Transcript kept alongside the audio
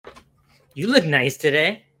You look nice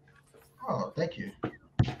today. Oh, thank you.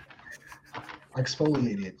 I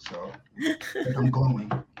exfoliated, so like I'm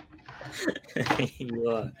glowing. You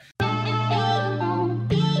are.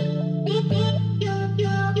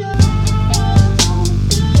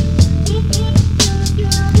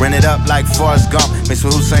 Ran it up like Forrest Gump, mixed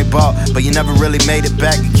with Usain Bolt, but you never really made it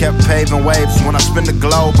back. You kept paving waves. When I spin the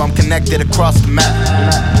globe, I'm connected across the map.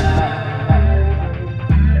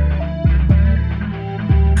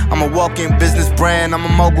 I'm a walk-in business brand. I'm a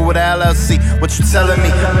mogul with an LLC. What you telling me?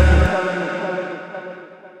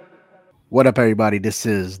 What up, everybody? This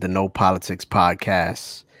is the No Politics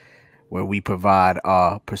Podcast, where we provide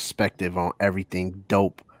our perspective on everything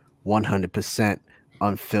dope, 100%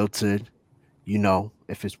 unfiltered. You know,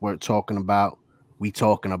 if it's worth talking about, we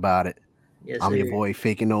talking about it. Yes, I'm your sir. boy,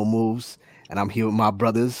 Faking No Moves, and I'm here with my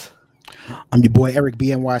brothers. I'm your boy Eric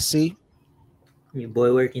BNYC. Your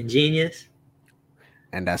boy working genius.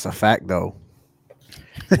 And that's a fact, though.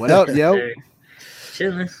 What up, yo? Sir.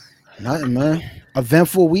 Chilling. Nothing, man.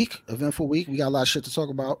 Eventful week. We got a lot of shit to talk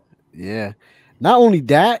about. Yeah. Not only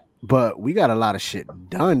that, but we got a lot of shit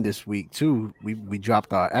done this week too. We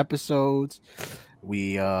dropped our episodes.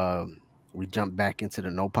 We jumped back into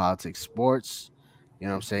the No Politics Sports. You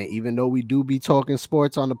know what I'm saying? Even though we do be talking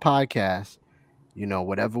sports on the podcast, you know,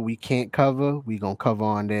 whatever we can't cover, we gonna cover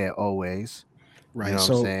on there always. Right. You know what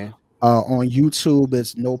I'm So saying? on YouTube,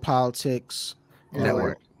 it's No Politics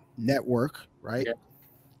Network. right? Yep.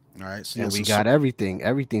 All right. So And yes, we so- got everything.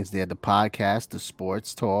 Everything's there. The podcast, the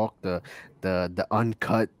sports talk, the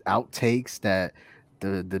uncut outtakes that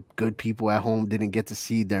the good people at home didn't get to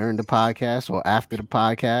see during the podcast or after the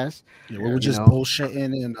podcast. yeah, we were just know?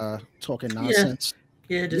 bullshitting and talking nonsense.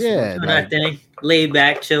 Yeah, just Yeah, doing our like- thing. Laid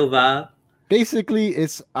back, chill vibe. Basically,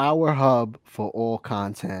 it's our hub for all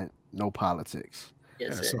content, no politics.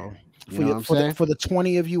 Yes, Yeah, sir. so You know what I'm for saying? the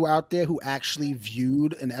 20 of you out there who actually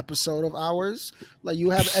viewed an episode of ours, like you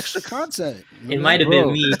have extra content. You It know? might have Bro.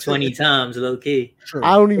 been me 20 times, low key. True.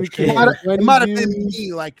 I don't even It care. might have- 20 it might have been views,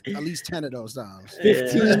 me like at least 10 of those times.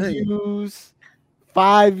 15 Yeah. views,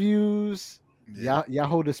 5 views. Yeah. Y'all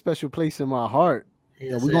hold a special place in my heart.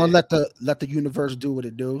 Yeah, Yes, we're sir. gonna let the universe do what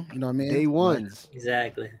it do. You know what I mean? Day Like, ones.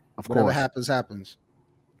 Exactly. Of whatever course. happens.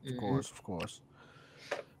 Mhm. Of course.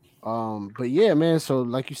 But yeah, man. So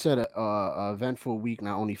like you said, a eventful week.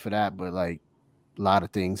 Not only for that, but like a lot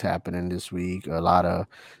of things happening this week. A lot of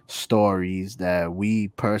stories that we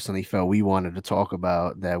personally felt we wanted to talk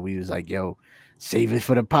about. That we was like, yo, save it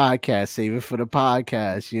for the podcast. Save it for the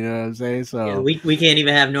podcast. You know what I'm saying? Yeah, So we can't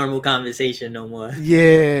even have normal conversation no more.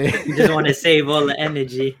 yeah, We just want to save all the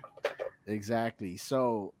energy. exactly.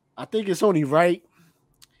 So I think it's only right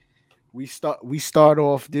we start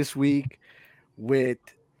off this week with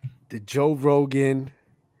the Joe Rogan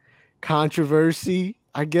controversy,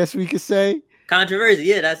 I guess we could say. Controversy.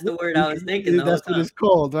 Yeah, that's the word I was thinking the whole That's what time. it's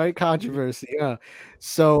called, right? Controversy. Yeah.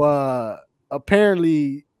 So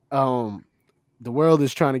apparently the world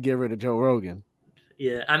is trying to get rid of Joe Rogan.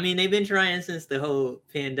 Yeah, I mean, they've been trying since the whole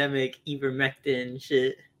pandemic ivermectin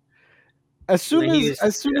shit. As soon When he as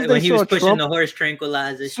was they saw pushing Trump, the horse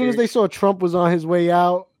tranquilizer as soon as shit. they saw Trump was on his way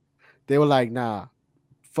out, they were like, nah,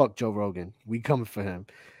 fuck Joe Rogan. We coming for him.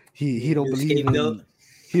 He don't New believe scapegoat. in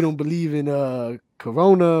he don't believe in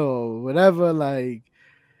corona or whatever. Like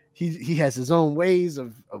he has his own ways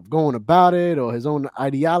of going about it or his own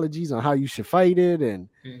ideologies on how you should fight it. And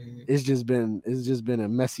Mhm. it's just been a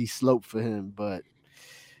messy slope for him. But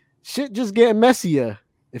shit just getting messier,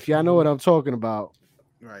 if y'all know what I'm talking about.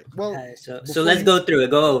 Right. Well, Alright, so before let's you- go through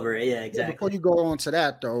it. Go over it. Yeah, yeah, exactly. before you go on to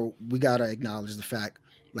that though, we gotta acknowledge the fact,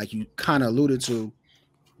 like you kind of alluded to,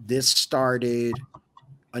 this started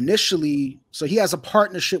initially. So he has a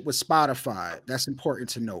partnership with Spotify. That's important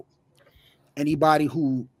to note. Anybody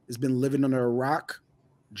who has been living under a rock,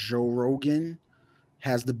 Joe Rogan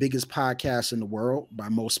has the biggest podcast in the world by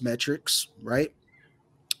most metrics, right?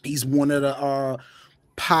 He's one of the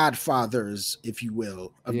pod fathers, if you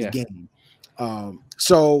will, of Yeah. the game.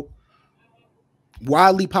 So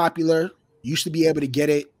wildly popular. Used to be able to get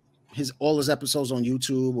it, all his episodes on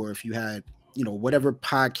YouTube, or if you had, whatever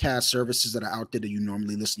podcast services that are out there that you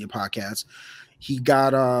normally listen to your podcasts. He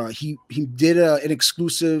got he did an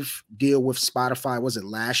exclusive deal with Spotify. Was it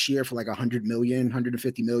last year for like 100 million,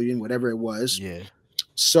 150 million, whatever it was? Yeah.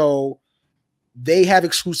 So they have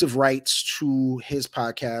exclusive rights to his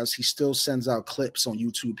podcast. He still sends out clips on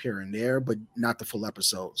YouTube here and there, but not the full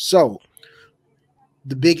episode. So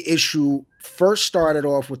the big issue first started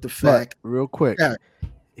off with the fact. But real quick, Yeah.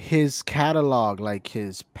 his catalog, like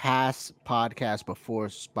his past podcasts before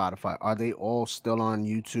Spotify, are they all still on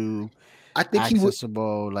YouTube? I think he would.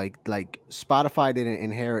 accessible. Like Spotify didn't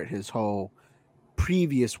inherit his whole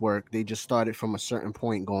previous work. They just started from a certain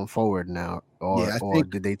point going forward now, Yeah, or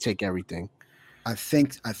did they take everything? I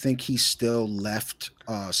think he still left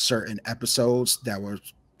certain episodes that were,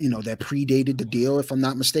 that predated the deal, if I'm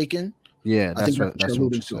not mistaken. Yeah, I think that's what you're that's what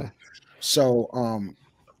alluding you to. say. So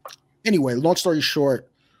anyway, long story short,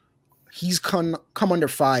 he's come under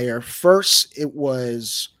fire. First, it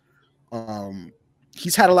was um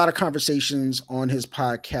he's had a lot of conversations on his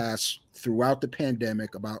podcast throughout the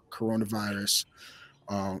pandemic about coronavirus,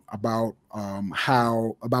 about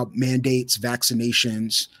mandates,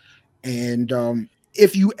 vaccinations, and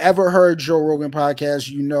if you ever heard Joe Rogan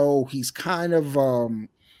podcast, he's kind of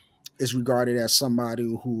is regarded as somebody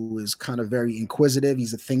who is kind of very inquisitive.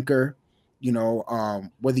 He's a thinker.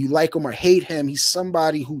 Whether you like him or hate him, he's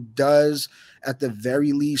somebody who does, at the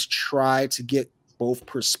very least, try to get both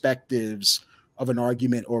perspectives of an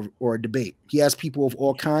argument or a debate. He has people of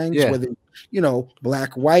all kinds, Yeah, whether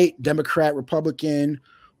black, white, Democrat, Republican,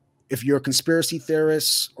 if you're a conspiracy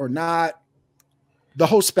theorist or not, the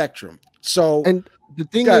whole spectrum. So, and the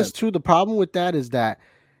thing good. is too, the problem with that is that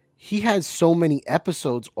he has so many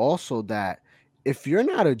episodes also that if you're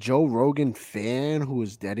not a Joe Rogan fan who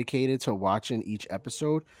is dedicated to watching each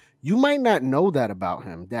episode, you might not know that about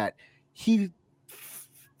him, that he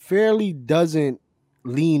fairly doesn't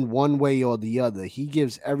lean one way or the other. He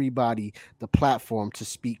gives everybody the platform to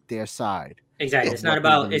speak their side Exactly. of It's not what they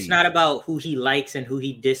about it's believe not about who he likes and who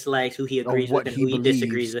he dislikes, who he or agrees with what and he who he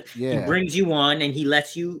disagrees believes. with. He Yeah. brings you on and he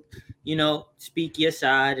lets you, speak your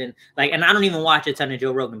side and I don't even watch a ton of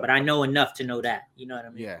Joe Rogan, but I know enough to know that. You know what I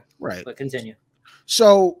mean? Yeah. Right. But continue.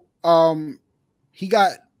 So he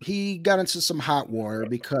got into some hot water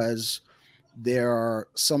because there are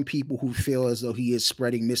some people who feel as though he is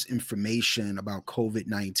spreading misinformation about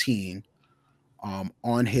COVID-19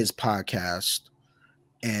 on his podcast.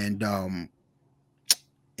 And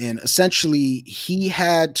essentially he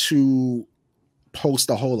had to post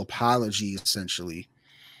a whole apology, essentially,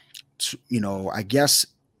 to, I guess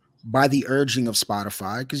by the urging of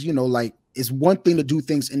Spotify, because it's one thing to do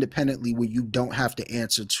things independently where you don't have to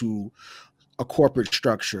answer to a corporate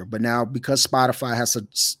structure, but now because Spotify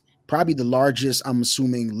has probably the largest, I'm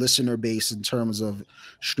assuming, listener base in terms of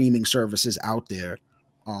streaming services out there,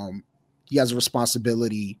 he has a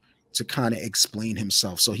responsibility to kind of explain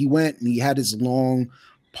himself. So he went and he had his long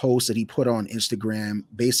post that he put on Instagram,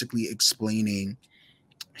 basically explaining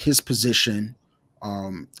his position.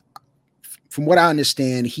 Um, from what I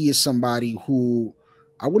understand, he is somebody who,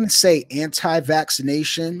 I wouldn't say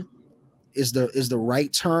anti-vaccination is the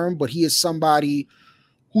right term, but he is somebody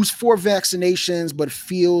who's for vaccinations but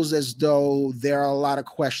feels as though there are a lot of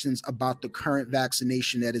questions about the current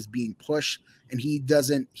vaccination that is being pushed, and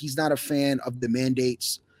he's not a fan of the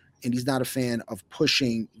mandates, and he's not a fan of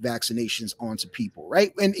pushing vaccinations onto people,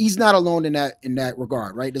 right? And he's not alone in that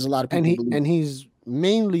regard, right? There's a lot of people believe. He's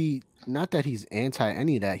mainly, not that he's anti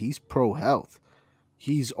any of that, he's pro health.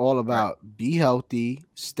 He's all Right. about be healthy,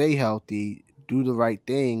 stay healthy, do the right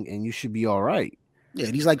thing, and you should be all right. Yeah,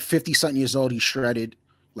 and he's like 50 something years old. He's shredded.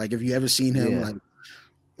 Like, if you ever seen him, Yeah.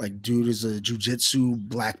 like dude is a jujitsu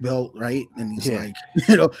black belt, right? And he's Yeah.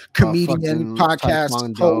 like, comedian, podcast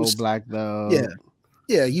Taekwondo, host, black belt. yeah.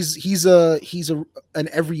 Yeah, he's an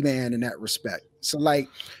everyman in that respect.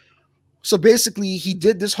 So basically he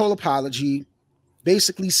did this whole apology,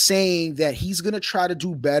 basically saying that he's going to try to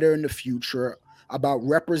do better in the future about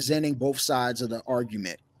representing both sides of the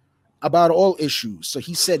argument about all issues. So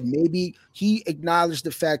he said maybe he acknowledged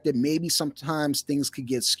the fact that maybe sometimes things could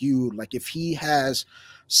get skewed. Like if he has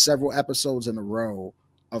several episodes in a row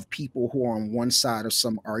of people who are on one side of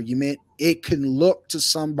some argument, it can look to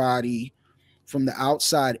somebody from the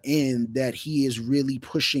outside in that he is really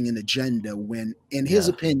pushing an agenda when, in his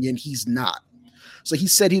opinion, he's not. So he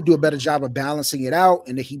said he'd do a better job of balancing it out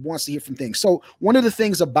and that he wants to hear from things. So one of the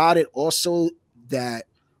things about it also that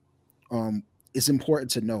is important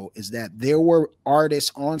to note is that there were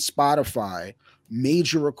artists on Spotify,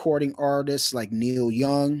 major recording artists like Neil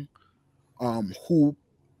Young, who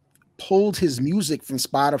pulled his music from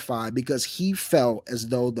Spotify because he felt as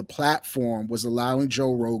though the platform was allowing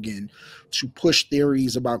Joe Rogan to push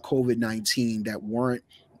theories about COVID-19 that weren't,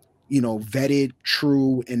 vetted,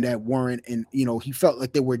 true, and that weren't, and he felt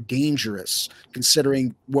like they were dangerous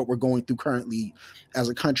considering what we're going through currently as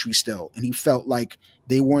a country still, and he felt like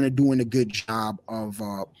they weren't doing a good job of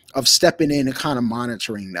stepping in and kind of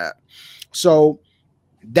monitoring that. So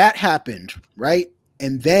that happened, right?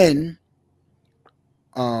 And then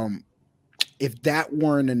if that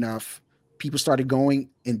weren't enough, people started going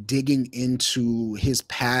and digging into his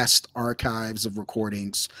past archives of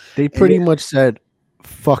recordings. They And pretty much said,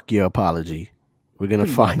 "Fuck your apology. We're gonna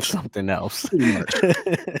pretty find much, something else." pretty much.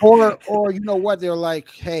 Or you know what? They're like,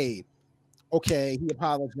 hey, okay, he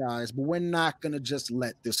apologized, but we're not gonna just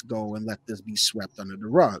let this go and let this be swept under the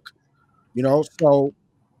rug. You know, so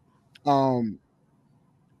um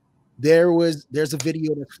there's a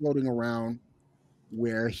video that's floating around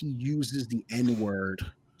where he uses the N-word,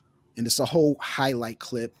 and it's a whole highlight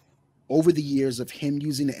clip over the years of him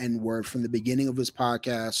using the N-word from the beginning of his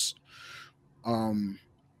podcast, um,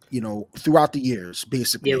 throughout the years, Yeah,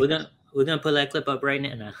 basically. we're gonna pull that clip up right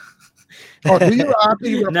now. No, Oh, do you? I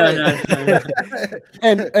think you were no, playing. no, no,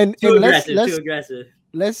 no. and Too let's aggressive. Too aggressive.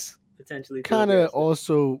 let's Potentially too kind of aggressive.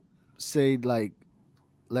 also say, like,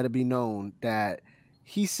 let it be known that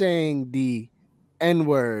he's saying the N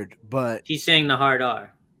word, but He's saying the hard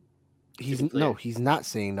R. he's be clear. he's not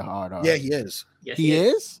saying the hard R. Yeah, he is. Yes, He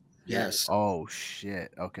is? Yes. Oh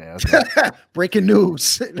shit. Okay. Okay. Breaking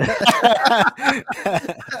news.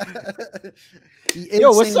 He is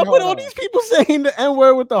Yo, what's saying up with hard all R. these people saying the N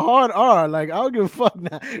word with the hard R? Like, I don't give a fuck.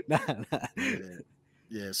 Nah.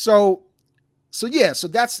 Yeah. So yeah, so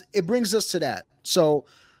that's it brings us to that. So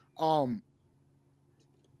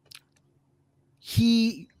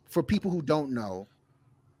he, for people who don't know,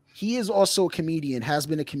 he is also a comedian, has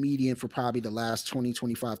been a comedian for probably the last 20,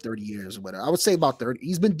 25, 30 years or whatever. I would say about 30.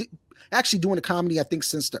 He's been actually doing a comedy, I think,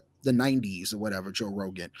 since the 90s or whatever, Joe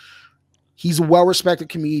Rogan. He's a well-respected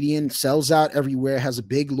comedian, sells out everywhere, has a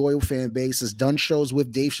big loyal fan base, has done shows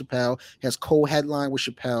with Dave Chappelle, has co-headlined with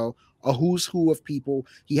Chappelle, a who's who of people.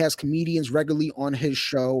 He has comedians regularly on his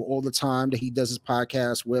show all the time that he does his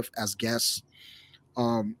podcast with as guests.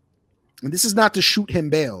 And this is not to shoot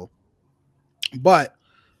him bail, but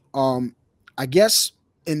I guess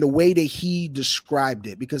in the way that he described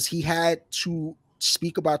it, because he had to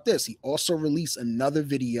speak about this. He also released another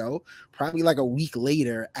video, probably like a week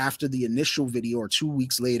later after the initial video, or 2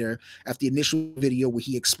 weeks later after the initial video, where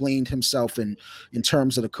he explained himself in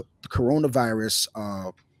terms of the coronavirus,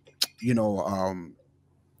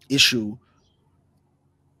 issue.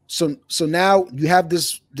 So now you have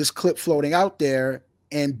this clip floating out there,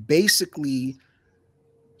 and basically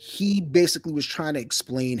he was trying to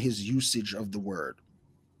explain his usage of the word.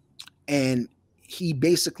 And he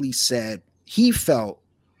basically said he felt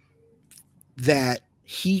that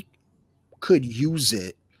he could use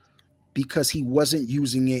it because he wasn't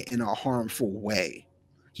using it in a harmful way.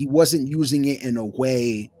 He wasn't using it in a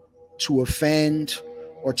way to offend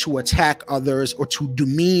or to attack others or to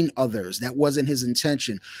demean others. That wasn't his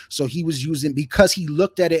intention. So he was using, because he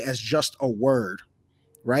looked at it as just a word,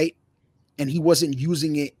 right? And he wasn't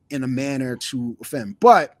using it in a manner to offend.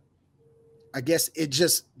 But I guess it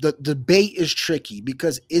just, the debate is tricky,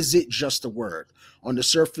 because is it just a word? On the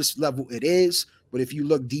surface level, it is. But if you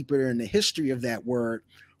look deeper in the history of that word,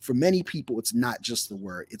 for many people, it's not just a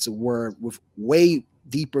word. It's a word with way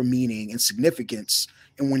deeper meaning and significance.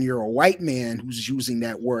 And when you're a white man who's using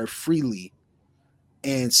that word freely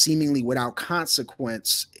and seemingly without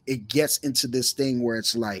consequence, it gets into this thing where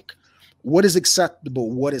it's like, what is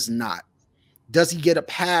acceptable? What is not? Does he get a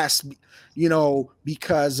pass,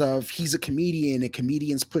 because of he's a comedian and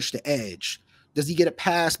comedians push the edge? Does he get a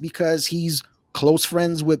pass because he's close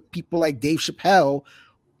friends with people like Dave Chappelle,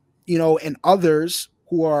 and others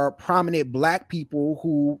who are prominent black people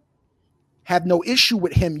who have no issue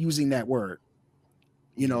with him using that word?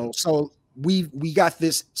 So we got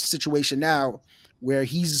this situation now where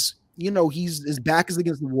he's his back is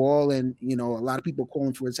against the wall, and a lot of people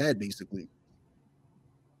calling for his head, basically.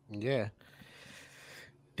 Yeah.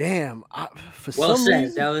 Damn. Well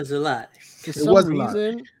said. That was a lot. For some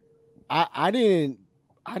reason, I didn't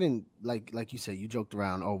like you said, you joked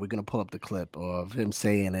around, oh, we're gonna pull up the clip of him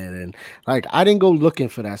saying it, and like I didn't go looking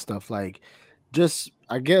for that stuff. Like,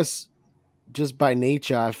 I guess just by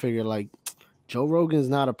nature, I figure like Joe Rogan's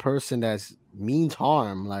not a person that means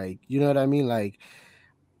harm. Like, you know what I mean? Like,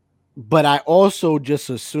 but I also just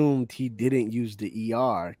assumed he didn't use the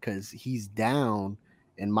ER because he's down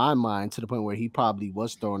in my mind to the point where he probably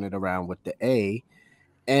was throwing it around with the A,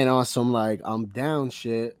 and on some like I'm down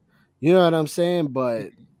shit. You know what I'm saying? But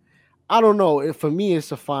I don't know. For me,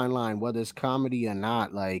 it's a fine line whether it's comedy or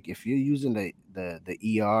not. Like, if you're using the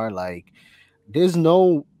ER, like, there's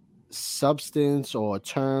no substance or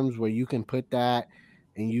terms where you can put that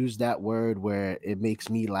and use that word where it makes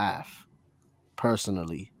me laugh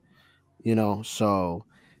personally. So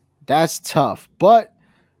that's tough. But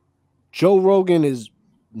Joe Rogan is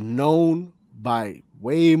known by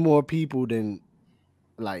way more people than,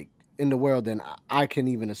 like, in the world, then I can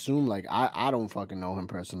even assume, like, I don't fucking know him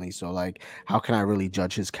personally, so like, how can I really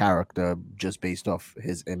judge his character just based off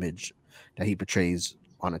his image that he portrays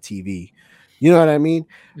on a TV? You know what I mean?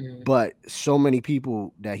 Mm. But so many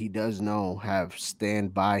people that he does know have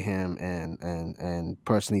stand by him and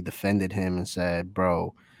personally defended him and said,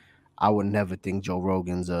 bro, I would never think Joe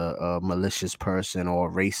Rogan's a malicious person or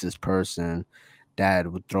a racist person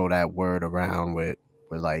that would throw that word around with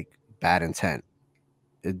like bad intent.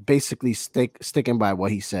 It basically sticking by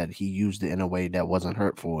what he said. He used it in a way that wasn't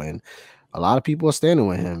hurtful, and a lot of people are standing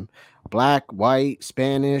with him. Black, white,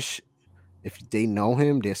 Spanish. If they know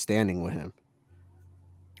him, they're standing with him.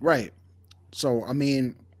 Right. So I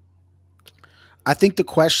mean, I think the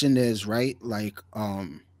question is, right, like,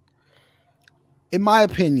 in my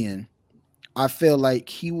opinion, I feel like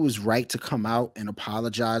he was right to come out and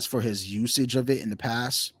apologize for his usage of it in the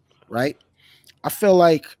past, right? I feel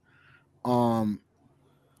like, um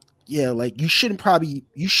yeah, like you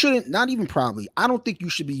shouldn't, not even probably, I don't think you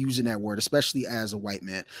should be using that word, especially as a white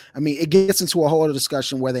man. I mean, it gets into a whole other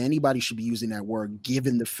discussion whether anybody should be using that word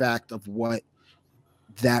given the fact of what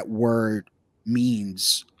that word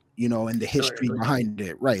means, and the history Historically. behind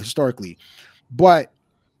it, right, historically. But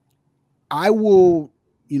I will,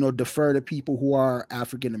 defer to people who are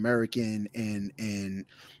African American and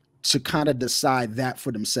to kind of decide that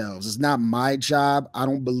for themselves. It's not my job, I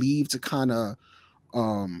don't believe, to kind of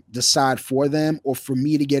decide for them, or for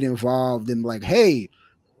me to get involved in, like, hey,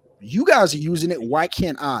 you guys are using it, why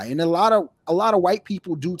can't I? And a lot of white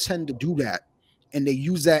people do tend to do that, and they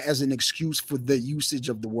use that as an excuse for the usage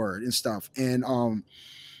of the word and stuff. And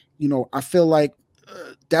I feel like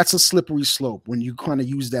that's a slippery slope when you kind of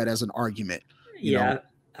use that as an argument. Yeah,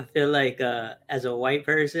 I feel like as a white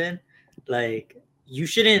person, like, you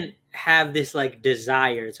shouldn't have this like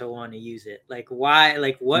desire to want to use it. Like, why?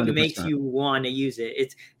 Like, what makes 100%. you want to use it?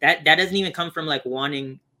 It's that doesn't even come from like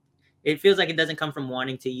wanting. It feels like it doesn't come from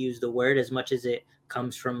wanting to use the word as much as it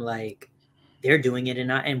comes from like they're doing it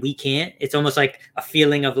and we can't. It's almost like a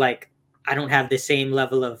feeling of like I don't have the same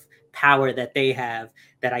level of power that they have,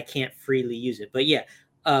 that I can't freely use it. But yeah,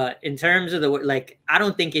 in terms of the word, like, I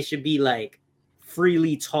don't think it should be like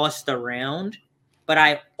freely tossed around. But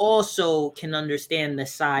I also can understand the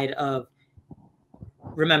side of,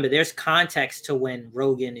 remember, there's context to when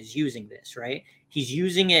Rogan is using this, right? He's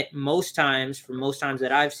using it most times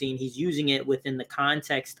that I've seen, he's using it within the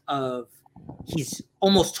context of he's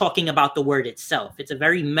almost talking about the word itself. It's a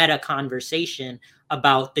very meta conversation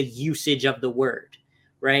about the usage of the word,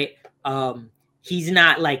 right? He's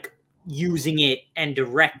not like using it and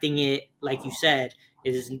directing it, like you said.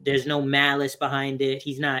 There's no malice behind it.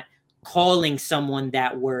 He's not calling someone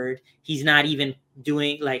that word. He's not even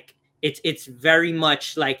doing like it's very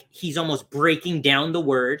much like he's almost breaking down the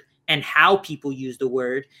word and how people use the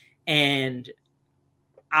word. And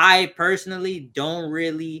I personally don't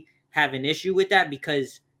really have an issue with that,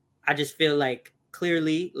 because I just feel like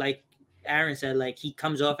clearly, like Aaron said, like he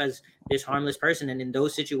comes off as this harmless person. And in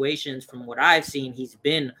those situations, from what I've seen, he's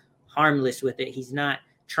been harmless with it. He's not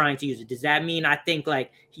trying to use it. Does that mean I think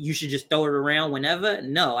like you should just throw it around whenever?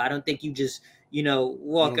 No, I don't think you just,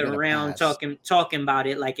 walking around talking about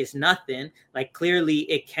it like it's nothing. Like, clearly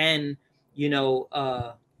it can,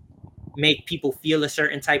 make people feel a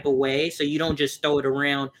certain type of way. So you don't just throw it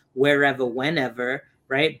around wherever, whenever,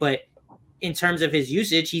 right? But in terms of his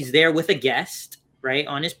usage, he's there with a guest, right,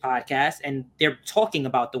 on his podcast, and they're talking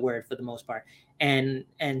about the word for the most part. And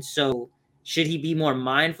so should he be more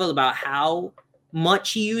mindful about how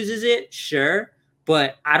much he uses it? Sure.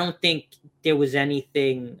 But I don't think there was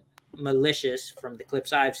anything malicious from the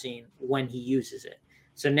clips I've seen when he uses it.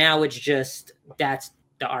 So now it's just, that's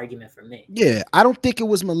the argument for me. Yeah, I don't think it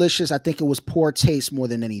was malicious. I think it was poor taste more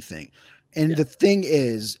than anything. And the thing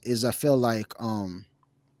is I feel like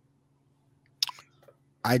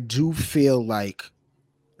I do feel like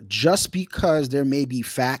just because there may be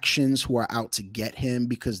factions who are out to get him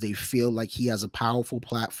because they feel like he has a powerful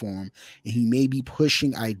platform and he may be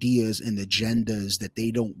pushing ideas and agendas that they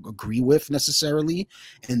don't agree with necessarily,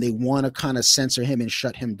 and they want to kind of censor him and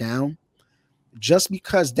shut him down, just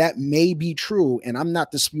because that may be true, and I'm not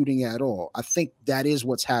disputing it at all. I think that is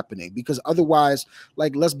what's happening, because otherwise,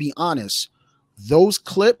 like, let's be honest, those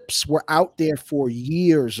clips were out there for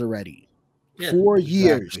years already. Yeah, 4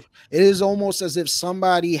 years. exactly. It is almost as if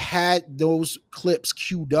somebody had those clips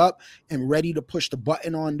queued up and ready to push the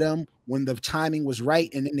button on them when the timing was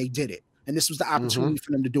right, and then they did it. And this was the opportunity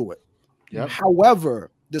for them to do it. Yep.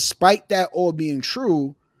 However, despite that all being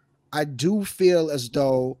true, I do feel as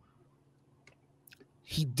though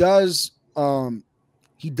he does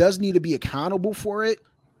need to be accountable for it.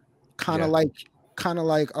 Kind of like kind of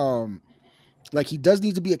like he does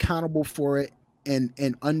need to be accountable for it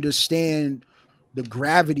and understand the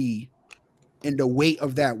gravity and the weight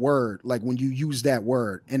of that word, like when you use that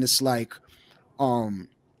word. And it's like um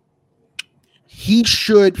he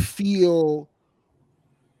should feel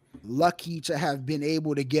lucky to have been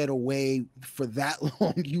able to get away for that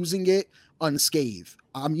long using it unscathed.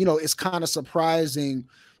 It's kind of surprising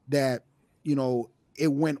that, it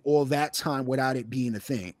went all that time without it being a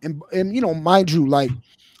thing. And mind you, like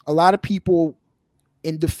a lot of people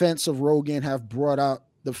in defense of Rogan have brought up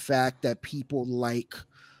the fact that people like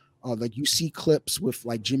you see clips with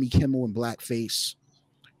like Jimmy Kimmel and blackface.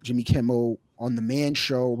 Jimmy Kimmel on the Man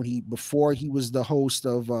Show before he was the host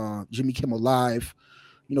of Jimmy Kimmel Live.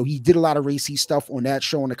 He did a lot of racy stuff on that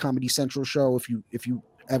show, on the Comedy Central show. If you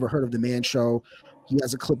ever heard of the Man Show, he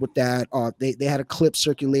has a clip with that. They had a clip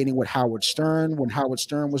circulating with Howard Stern when Howard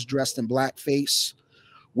Stern was dressed in blackface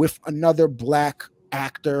with another black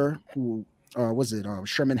actor who was it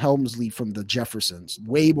Sherman Helmsley from the Jeffersons,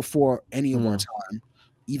 way before any of our time,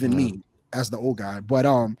 even me as the old guy. But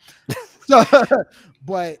so,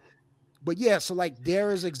 but yeah, so like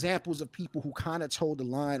there is examples of people who kind of told the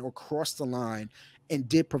line or crossed the line and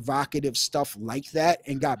did provocative stuff like that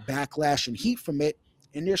and got backlash and heat from it,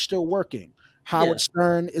 and they're still working. Howard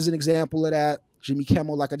Stern is an example of that. Jimmy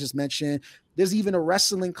Kimmel, like I just mentioned. There's even a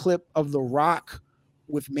wrestling clip of The Rock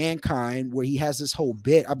with Mankind where he has this whole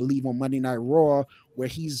bit, I believe, on Monday Night Raw, where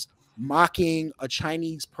he's mocking a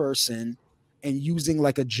Chinese person and using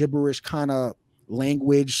like a gibberish kind of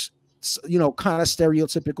language, kind of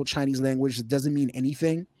stereotypical Chinese language that doesn't mean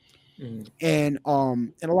anything. And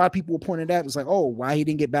a lot of people were pointing out, it's like, oh, why he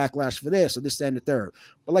didn't get backlash for this or this, that, and the third.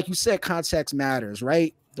 But like you said, context matters,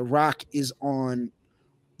 right? The Rock is on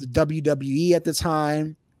the WWE at the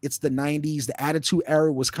time. It's the 90s. The Attitude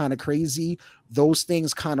Era was kind of crazy. Those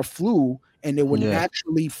things kind of flew, and they were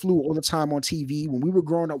naturally flew all the time on TV. When we were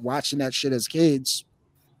growing up watching that shit as kids,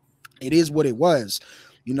 it is what it was.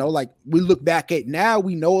 Like we look back at now,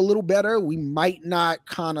 we know a little better. We might not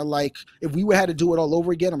kind of like, if we had to do it all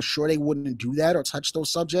over again, I'm sure they wouldn't do that or touch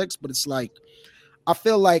those subjects. But it's like, I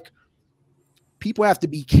feel like people have to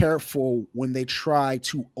be careful when they try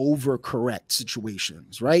to overcorrect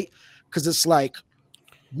situations, right? Because it's like,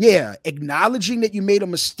 yeah, acknowledging that you made a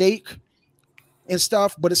mistake and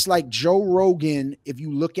stuff, but it's like Joe Rogan, if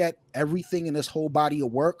you look at everything in this whole body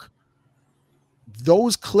of work,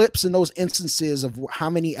 those clips and those instances of how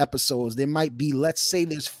many episodes there might be, let's say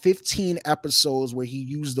there's 15 episodes where he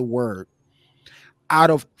used the word out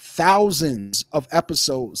of thousands of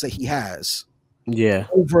episodes that he has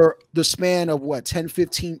over the span of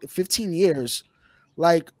 15 years.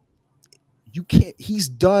 Like he's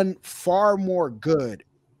done far more good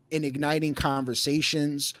in igniting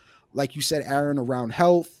conversations, like you said, Aaron, around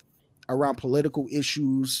health, around political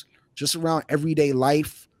issues, just around everyday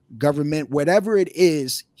life, government, whatever it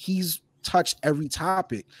is, he's touched every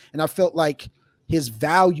topic. And I felt like his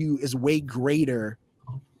value is way greater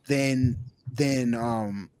than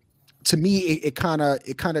to me, it kind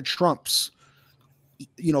of trumps,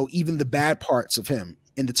 even the bad parts of him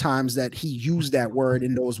in the times that he used that word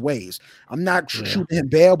in those ways. I'm not shooting him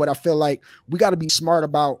bail, but I feel like we got to be smart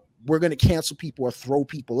about, we're going to cancel people or throw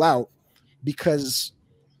people out because,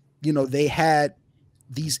 they had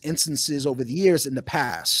these instances over the years in the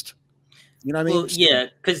past. You know what I mean? Well, yeah,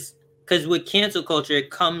 because with cancel culture,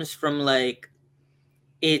 it comes from like,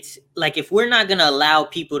 it's like, if we're not going to allow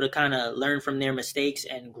people to kind of learn from their mistakes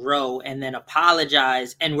and grow and then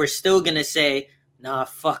apologize, and we're still going to say, nah,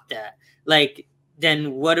 fuck that. Like,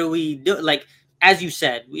 then what do we do? Like, as you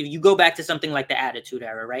said, if you go back to something like the Attitude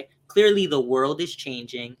Era, right? Clearly the world is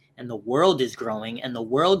changing and the world is growing and the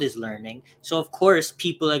world is learning. So of course,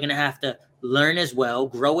 people are going to have to learn as well,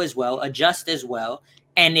 grow as well, adjust as well.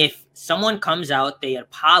 And if someone comes out, they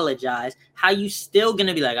apologize, how you still going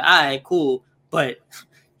to be like, all right, cool, but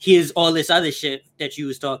here's all this other shit that you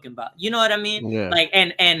was talking about. You know what I mean? Yeah. Like,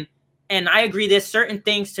 and I agree, there's certain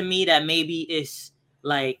things to me that maybe is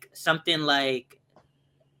like something like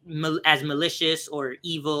as malicious or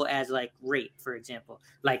evil as like rape, for example.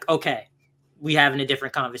 Like, okay, we having a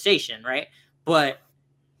different conversation, right? But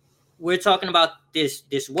we're talking about this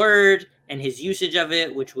word and his usage of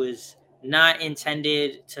it, which was not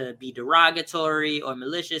intended to be derogatory or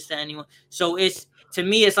malicious to anyone. So it's, to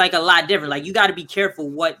me, it's like a lot different. Like, you got to be careful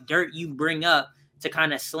what dirt you bring up to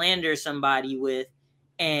kind of slander somebody with,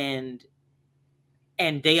 and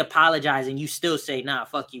they apologize and you still say, nah,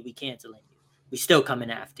 fuck you, we canceling you, we still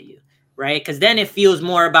coming after you, right? Because then it feels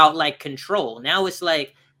more about like control. Now it's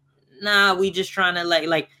like, nah, we just trying to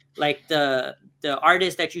like the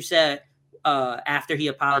artist that you said after he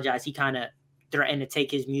apologized, he kind of threatened to take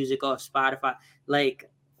his music off Spotify. Like,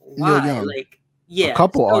 Neil why? Young. Like, yeah, A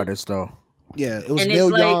couple so- artists though. Yeah, it was And Neil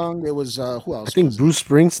it's like- Young. It was who else? I think was it? Bruce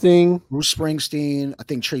Springsteen, Bruce Springsteen. I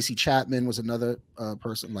think Tracy Chapman was another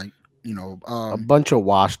person. Like, a bunch of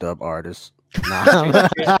washed up artists. Nah.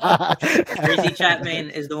 Tracy Chapman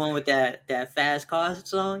is the one with that fast car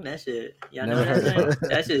song. That shit, y'all know Never that heard of thing?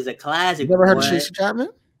 That shit is a classic. You never heard of boy. Tracy Chapman?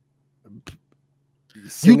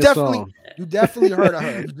 Sing You a definitely, song. you definitely heard of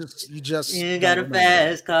her. You just You got a don't remember.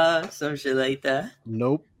 fast car, some shit like that.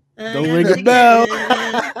 Nope. I Don't got ring a the bell.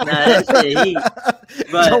 gas. Nah, that shit heat.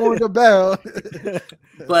 But- Don't ring a bell.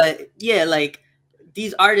 But yeah, like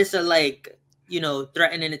these artists are like,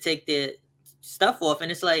 threatening to take their stuff off. And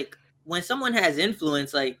it's like when someone has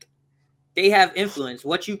influence, like they have influence.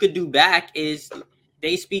 What you could do back is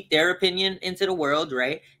they speak their opinion into the world,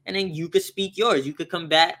 right? And then you could speak yours. You could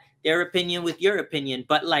combat their opinion with your opinion.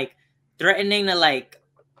 But like threatening to like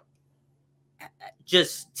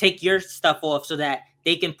just take your stuff off so that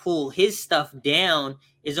they can pull his stuff down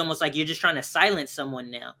is almost like you're just trying to silence someone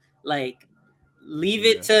now. Like, leave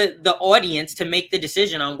it to the audience to make the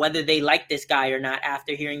decision on whether they like this guy or not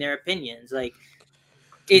after hearing their opinions. Like,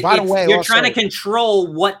 By the way, you're trying to also-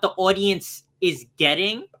 control what the audience is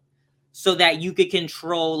getting so that you could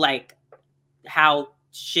control like how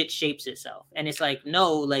shit shapes itself. And it's like,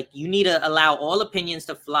 no, like you need to allow all opinions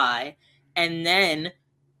to fly, and then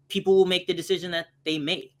people will make the decision that they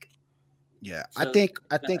make. Yeah, So-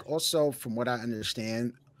 I think also from what I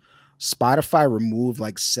understand, Spotify removed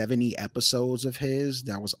like 70 episodes of his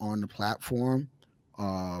that was on the platform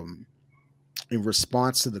in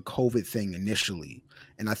response to the COVID thing initially.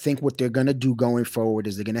 And I think what they're going to do going forward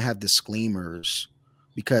is they're going to have disclaimers,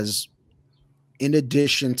 because in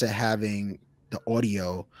addition to having the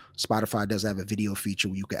audio, Spotify does have a video feature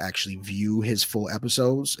where you can actually view his full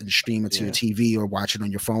episodes and stream it to your TV or watch it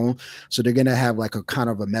on your phone. So they're going to have like a kind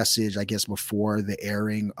of a message, I guess, before the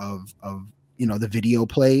airing of the video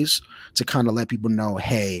plays, to kind of let people know,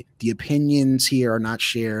 hey, the opinions here are not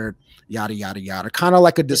shared, yada yada yada, kind of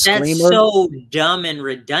like a disclaimer. That's so dumb and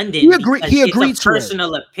redundant. He agreed It's a to it.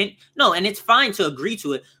 personal opinion. No, and it's fine to agree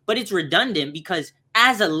to it, but it's redundant because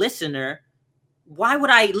as a listener, why would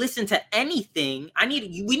I listen to anything?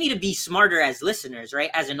 We need to be smarter as listeners, right?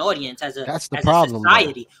 As an audience, That's the as problem, a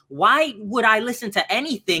society. Why would I listen to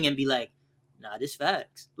anything and be like, nah, this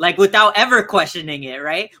facts? Like without ever questioning it,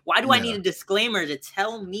 right? Why do I need a disclaimer to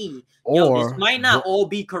tell me, this might not all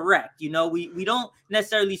be correct? We don't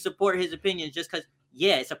necessarily support his opinions just because,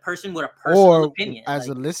 it's a person with a personal opinion. As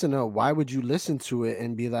a listener, why would you listen to it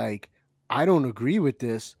and be like, I don't agree with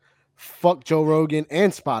this? Fuck Joe Rogan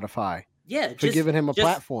and Spotify. Yeah, for giving him a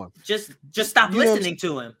platform. Just stop listening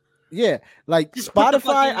to him. Yeah, like Just put the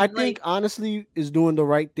Spotify, fucking, I think honestly is doing the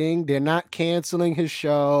right thing. They're not canceling his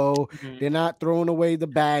show. Mhm. They're not throwing away the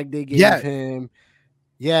bag they gave him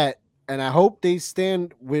yet. And I hope they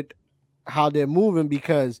stand with how they're moving,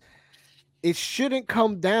 because it shouldn't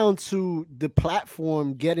come down to the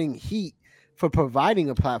platform getting heat for providing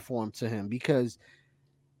a platform to him, because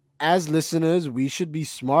as listeners, we should be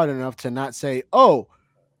smart enough to not say, oh,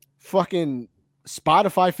 fucking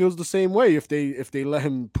Spotify feels the same way if they let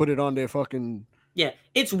him put it on their fucking. Yeah,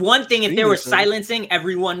 it's one thing if they were streaming service. silencing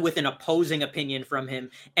everyone with an opposing opinion from him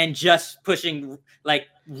and just pushing like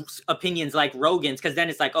opinions like Rogan's, because then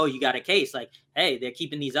it's like, oh, you got a case. Like, hey, they're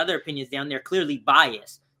keeping these other opinions down. They're clearly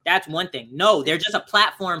biased. That's one thing. No, they're just a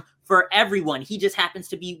platform for everyone. He just happens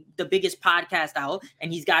to be the biggest podcast out,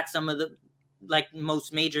 and he's got some of the like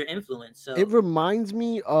most major influence. So It reminds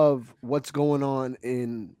me of what's going on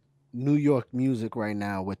in New York music right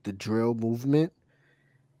now with the drill movement,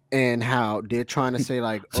 and how they're trying to say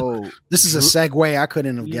like, oh, This is a segue I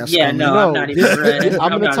couldn't have guessed. yeah, on. no, I'm not even ready. I'm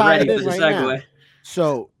gonna not tie ready it for in the right segue. now.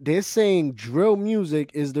 So they're saying drill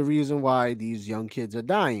music is the reason why these young kids are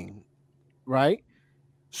dying, right?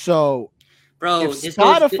 So Bro, if this goes-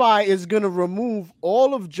 Spotify is gonna remove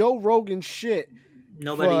all of Joe Rogan's shit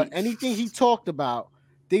nobody for anything he talked about,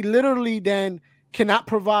 they literally then cannot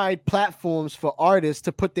provide platforms for artists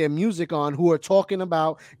to put their music on who are talking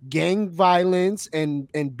about gang violence and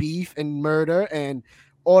beef and murder and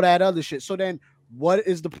all that other shit. So then what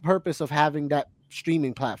is the purpose of having that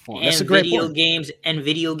streaming platform? and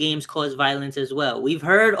video games cause violence as well. We've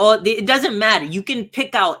heard it doesn't matter. You can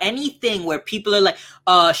pick out anything where people are like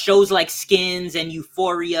shows like Skins and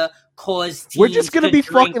Euphoria cause teens We're just gonna to be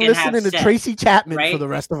drink fucking and have listening to sex, Tracy Chapman right? for the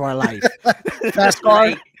rest of our life. Fast car.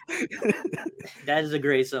 Like, that is a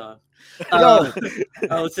great song. Yo.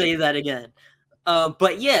 I'll say that again.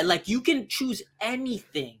 But yeah, like you can choose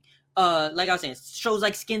anything. like I was saying, shows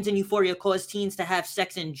like Skins and Euphoria cause teens to have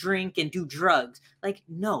sex and drink and do drugs. Like,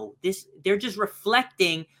 no, they're just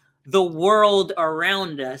reflecting the world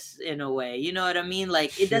around us in a way. You know what I mean?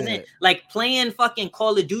 Like, it doesn't, like, playing fucking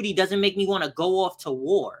Call of Duty doesn't make me want to go off to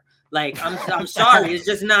war. Like, I'm sorry, it's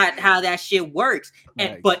just not how that shit works.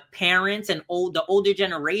 And but parents and the older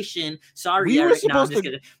generation, sorry, Eric, no, I'm just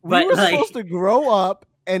kidding. But we were supposed to grow up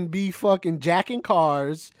and be fucking jacking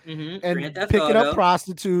cars and picking up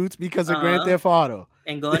prostitutes because of Grand Theft Auto.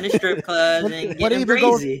 And going to strip clubs and getting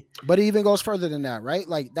crazy. But it even goes further than that, right?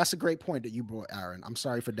 Like, that's a great point that you brought, Aaron. I'm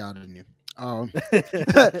sorry for doubting you.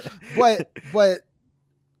 But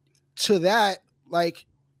to that, like,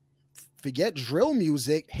 forget drill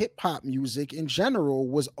music, hip hop music in general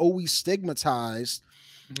was always stigmatized.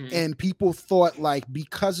 And people thought, like,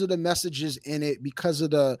 because of the messages in it, because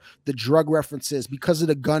of the drug references, because of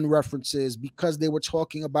the gun references, because they were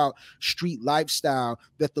talking about street lifestyle,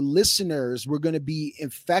 that the listeners were going to be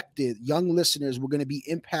infected. Young listeners were going to be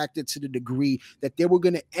impacted to the degree that they were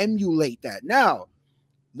going to emulate that. Now,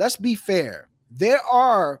 let's be fair. There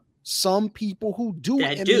are some people who do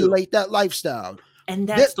emulate that lifestyle. And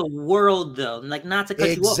that's the world, though. Like, not to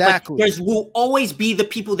cut you off, but there will always be the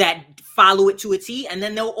people that follow it to a T, and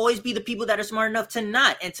then there'll always be the people that are smart enough to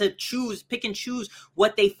not, and to pick and choose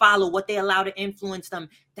what they follow, what they allow to influence them.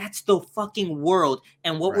 That's the fucking world.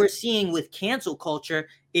 And what we're seeing with cancel culture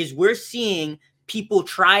is we're seeing people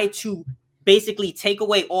try to basically take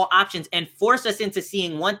away all options and force us into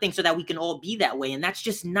seeing one thing so that we can all be that way. And that's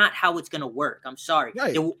just not how it's going to work. I'm sorry.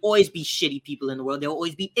 Right. There will always be shitty people in the world. There will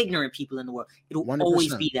always be ignorant people in the world. It'll 100%.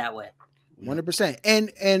 Always be that way. 100%.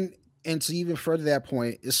 And to even further that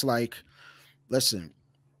point, it's like, listen,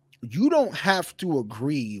 you don't have to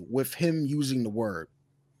agree with him using the word.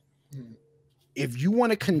 If you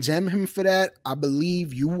want to condemn him for that, I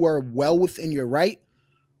believe you are well within your right.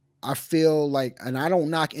 I feel like, and I don't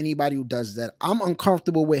knock anybody who does that. I'm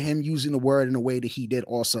uncomfortable with him using the word in a way that he did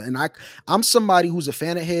also. And I'm somebody who's a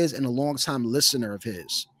fan of his and a long-time listener of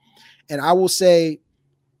his. And I will say,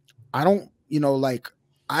 I don't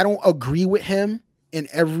agree with him in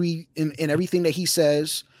everything that he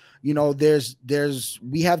says. You know,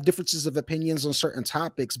 we have differences of opinions on certain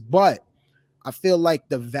topics, but I feel like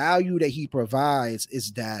the value that he provides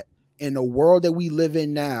is that in the world that we live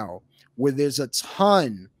in now, where there's a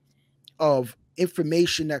ton of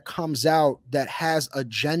information that comes out that has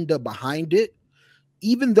agenda behind it,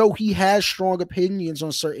 even though he has strong opinions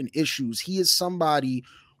on certain issues, he is somebody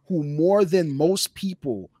who more than most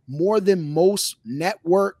people, more than most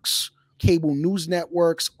networks, cable news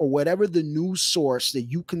networks, or whatever the news source that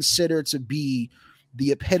you consider to be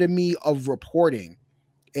the epitome of reporting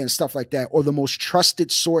and stuff like that, or the most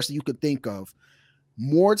trusted source that you could think of,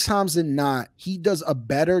 more times than not, he does a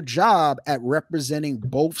better job at representing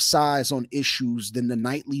both sides on issues than the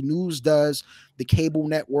nightly news does, the cable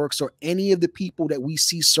networks, or any of the people that we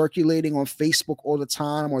see circulating on Facebook all the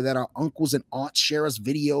time, or that our uncles and aunts share us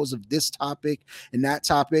videos of this topic and that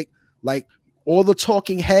topic. Like, all the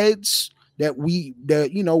talking heads that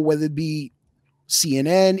whether it be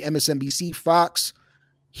CNN, MSNBC, Fox,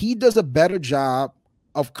 he does a better job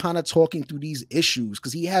of kind of talking through these issues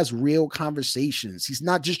because he has real conversations. He's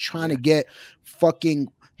not just trying to get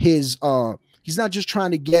he's not just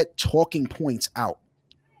trying to get talking points out.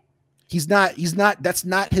 That's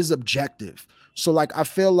not his objective. So, like, I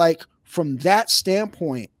feel like from that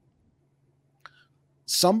standpoint,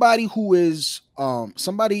 somebody who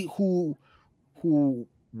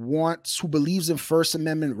believes in First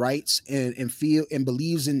Amendment rights and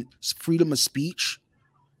believes in freedom of speech,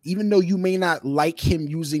 even though you may not like him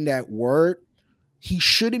using that word, he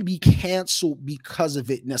shouldn't be canceled because of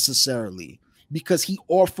it necessarily, because he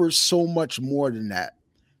offers so much more than that.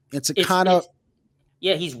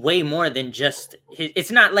 He's way more than just it's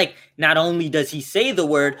not like, not only does he say the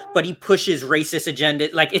word, but he pushes racist agenda.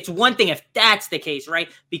 Like, it's one thing if that's the case, right?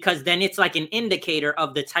 Because then it's like an indicator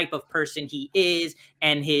of the type of person he is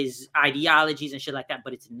and his ideologies and shit like that,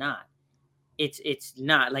 but it's not. It's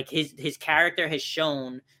not like his character has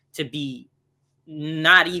shown to be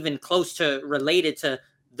not even close to related to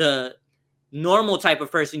the normal type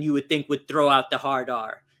of person you would think would throw out the hard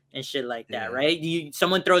R and shit like that, right?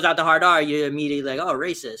 Someone throws out the hard R, you're immediately like, oh,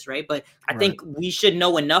 racist, right? But I think we should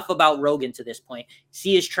know enough about Rogan to this point,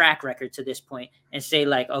 see his track record to this point, and say,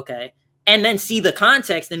 like, okay, and then see the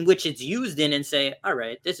context in which it's used in and say, all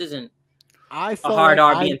right, this isn't a hard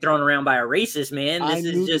R being thrown around by a racist, man. This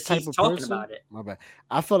is just he's talking about it. My bad.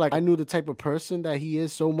 I felt like I knew the type of person that he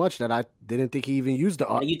is so much that I didn't think he even used the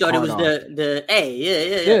R. You thought it was the A,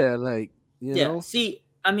 yeah, like, you know. See,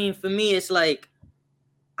 I mean, for me, it's like,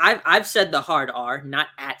 I've said the hard R, not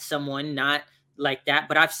at someone, not like that,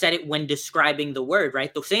 but I've said it when describing the word,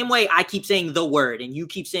 right? The same way I keep saying the word and you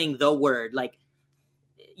keep saying the word, like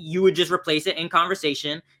you would just replace it in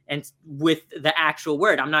conversation and with the actual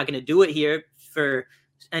word. I'm not going to do it here for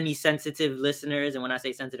any sensitive listeners. And when I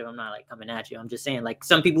say sensitive, I'm not like coming at you. I'm just saying like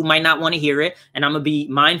some people might not want to hear it, and I'm going to be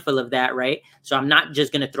mindful of that, right? So I'm not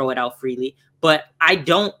just going to throw it out freely, but I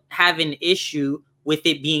don't have an issue with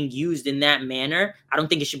it being used in that manner. I don't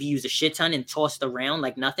think it should be used a shit ton and tossed around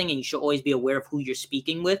like nothing. And you should always be aware of who you're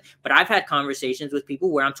speaking with. But I've had conversations with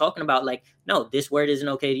people where I'm talking about like, no, this word isn't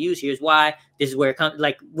okay to use. Here's why. This is where it comes.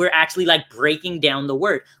 Like we're actually like breaking down the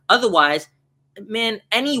word. Otherwise, man,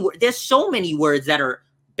 there's so many words that are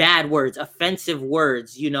bad words, offensive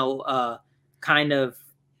words, you know, kind of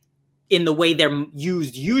in the way they're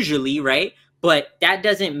used usually, right? But that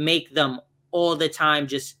doesn't make them all the time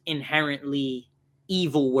just inherently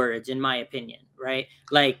evil words, in my opinion, right?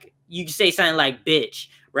 Like you say something like bitch,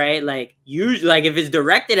 right? Like usually, like if it's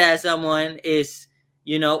directed at someone, is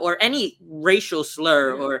you know, or any racial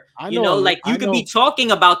slur, or you know, like you could be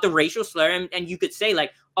talking about the racial slur, and you could say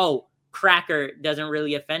like, oh, cracker doesn't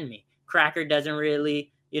really offend me. Cracker doesn't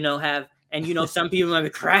really, you know, have, and you know, some people might be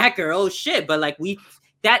cracker, oh shit, but like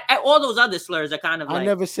all those other slurs are kind of like I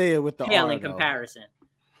never say it with the pale R, in comparison.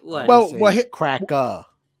 Though. What? Well, hit cracker.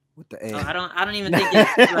 With the A. Oh, I don't even think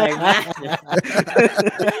it's like massive.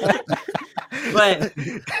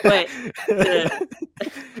 but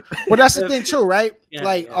well, that's the thing too, right? Yeah,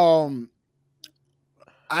 like,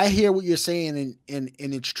 I hear what you're saying, and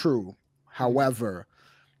it's true. However,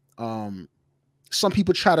 some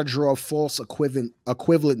people try to draw false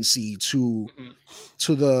equivalency to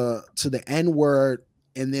the N word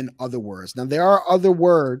and then other words. Now there are other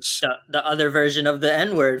words. The other version of the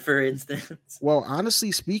N word, for instance. Well,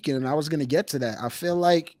 honestly speaking, and I was going to get to that, I feel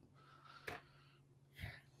like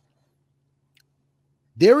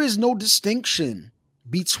there is no distinction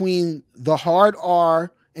between the hard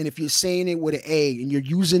R and if you're saying it with an A and you're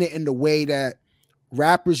using it in the way that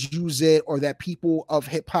rappers use it or that people of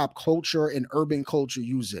hip hop culture and urban culture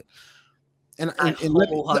use it. And I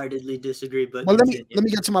wholeheartedly disagree. But well, let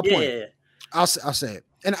me get to my point. Yeah. I'll say it.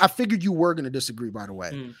 And I figured you were going to disagree, by the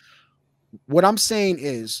way. What I'm saying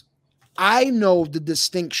is I know the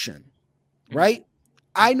distinction, right?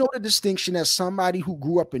 I know the distinction as somebody who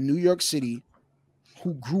grew up in New York City,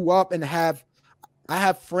 who grew up and I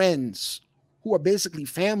have friends who are basically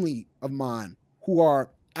family of mine who are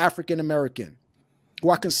African American, who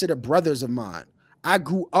I consider brothers of mine. I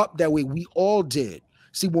grew up that way. We all did.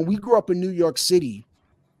 See, when we grew up in New York City,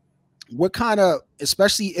 what kind of,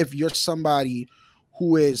 especially if you're somebody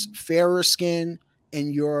who is fairer skin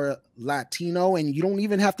and you're Latino, and you don't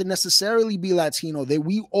even have to necessarily be Latino,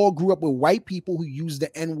 we all grew up with white people who use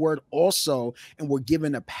the N word also and were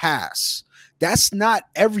given a pass. That's not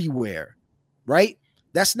everywhere, right?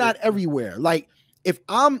 That's not everywhere. Like if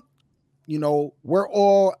I'm, you know, we're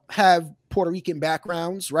all have Puerto Rican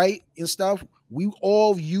backgrounds, right? And stuff. We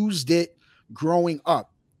all used it growing up.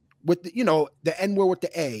 With the, you know, the N word with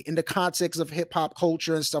the A in the context of hip hop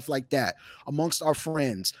culture and stuff like that amongst our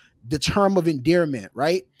friends, the term of endearment,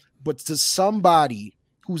 right? But to somebody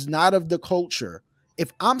who's not of the culture,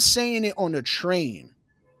 if I'm saying it on a train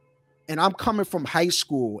and I'm coming from high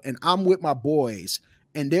school and I'm with my boys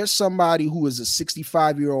and there's somebody who is a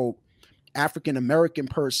 65-year-old African American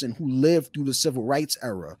person who lived through the civil rights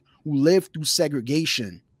era, who lived through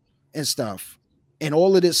segregation and stuff and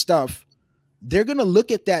all of this stuff, they're going to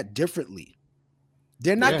look at that differently.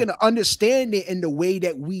 They're not going to understand it in the way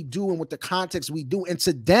that we do and with the context we do. And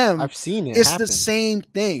to them, I've seen it. It's the same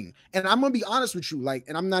thing. And I'm going to be honest with you, like,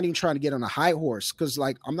 and I'm not even trying to get on a high horse because,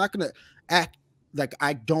 like, I'm not going to act like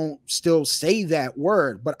I don't still say that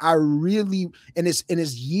word, but I really, and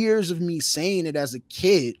it's years of me saying it as a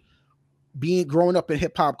kid, growing up in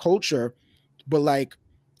hip hop culture, but like,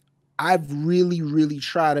 I've really, really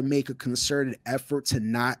tried to make a concerted effort to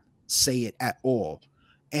not say it at all.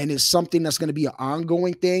 And it's something that's going to be an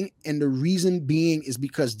ongoing thing. And the reason being is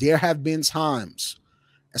because there have been times,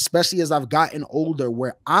 especially as I've gotten older,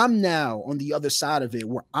 where I'm now on the other side of it,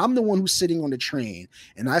 where I'm the one who's sitting on the train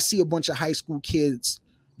and I see a bunch of high school kids,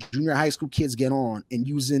 junior high school kids get on and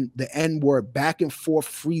using the N word back and forth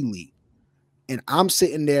freely. And I'm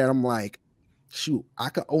sitting there and I'm like, shoot, I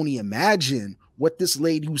could only imagine what this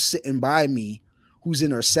lady who's sitting by me, who's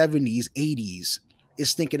in her 70s, 80s,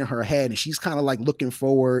 is thinking in her head. And she's kind of like looking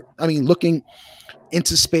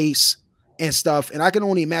into space and stuff. And I can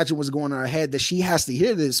only imagine what's going on in her head, that she has to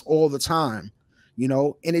hear this all the time, you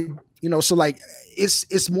know? And it, you know, so like,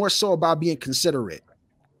 it's more so about being considerate.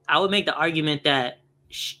 I would make the argument that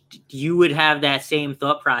you would have that same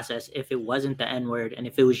thought process if it wasn't the N-word and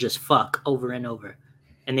if it was just fuck over and over,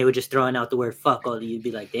 and they were just throwing out the word fuck all. You'd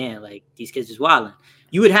be like, damn, like these kids is wilding.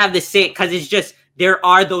 You would have the same, because it's just, there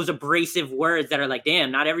are those abrasive words that are like,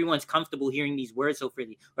 damn, not everyone's comfortable hearing these words so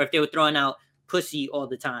freely. Or if they were throwing out pussy all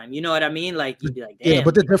the time, you know what I mean? Like, you'd be like, damn. Yeah,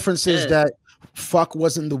 but the difference is that fuck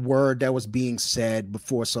wasn't the word that was being said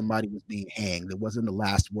before somebody was being hanged. It wasn't the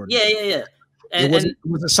last word. Yeah. It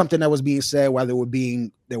wasn't something that was being said while they were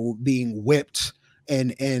being whipped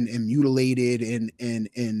and mutilated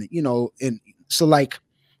and you know, and so like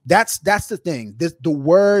that's the thing. The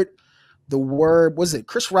word was it?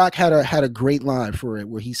 Chris Rock had a great line for it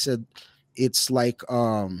where he said it's like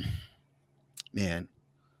man,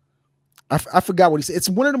 I forgot what he said. It's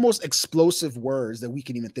one of the most explosive words that we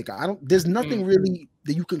can even think of. There's nothing really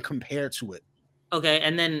that you can compare to it. Okay,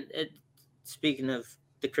 and then speaking of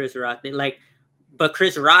the Chris Rock thing, like, but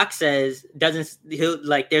Chris Rock says he'll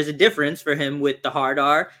like there's a difference for him with the hard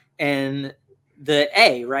R and the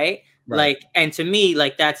A, right? Like, and to me,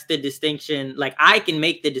 like that's the distinction. Like I can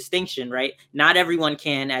make the distinction, right? Not everyone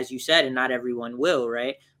can, as you said, and not everyone will,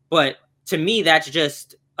 right? But to me, that's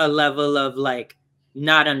just a level of like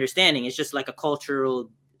not understanding. It's just like a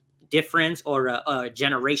cultural difference or a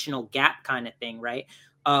generational gap kind of thing, right?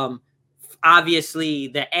 Obviously,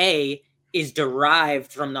 the A is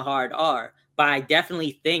derived from the hard R, but I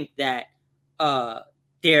definitely think that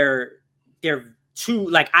they're two.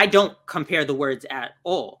 Like I don't compare the words at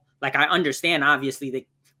all. Like I understand, obviously, that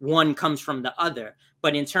one comes from the other,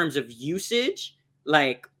 but in terms of usage,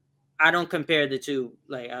 like I don't compare the two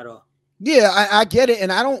like at all. Yeah, I get it,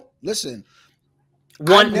 and I don't listen.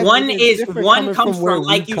 One comes from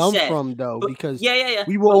like you said, though, because yeah.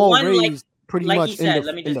 we were all raised pretty much in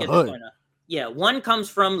the hood. Yeah, one comes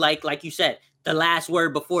from like you said, the last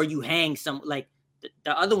word before you hang some. Like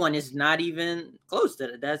the other one is not even close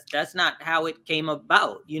to that. That's not how it came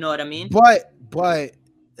about. You know what I mean? But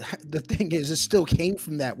the thing is, it still came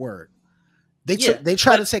from that word. They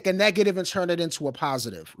try to take a negative and turn it into a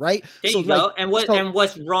positive, right? There you go. And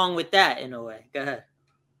what's wrong with that in a way? Go ahead.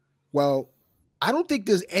 Well, I don't think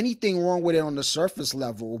there's anything wrong with it on the surface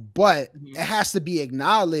level, but it has to be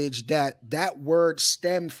acknowledged that that word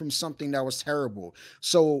stemmed from something that was terrible.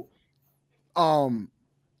 So, and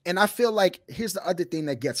I feel like here's the other thing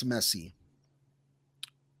that gets messy.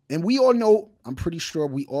 And we all know, I'm pretty sure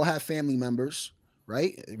we all have family members,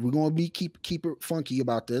 right? We're going to be keep it funky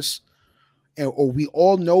about this. Or we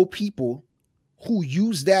all know people who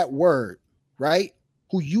use that word, right?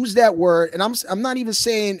 Who use that word, and I'm not even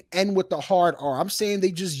saying N with the hard R. I'm saying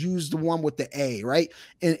they just use the one with the A, right?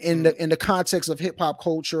 In the context of hip hop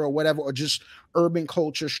culture or whatever, or just urban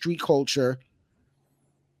culture, street culture.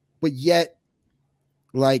 But yet,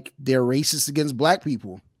 like they're racist against black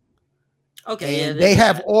people. Okay, and they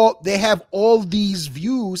have all these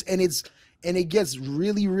views, and it gets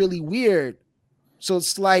really, really weird. So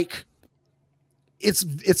it's like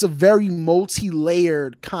it's a very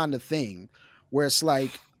multi-layered kind of thing. Where it's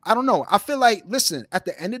like, I don't know. I feel like, listen, at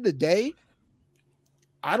the end of the day,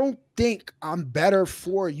 I don't think I'm better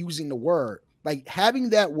for using the word. Like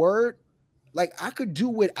having that word, like I could do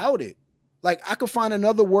without it. Like I could find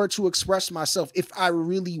another word to express myself if I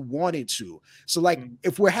really wanted to. So like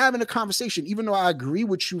if we're having a conversation, even though I agree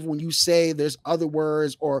with you when you say there's other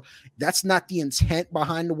words or that's not the intent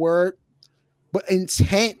behind the word, but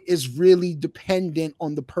intent is really dependent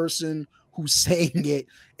on the person who's saying it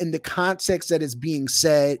in the context that it's being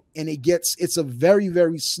said, and it's a very,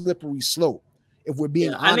 very slippery slope if we're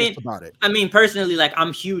being honest about it. I mean, personally, like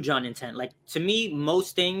I'm huge on intent. Like to me,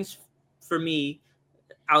 most things for me,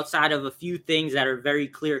 outside of a few things that are very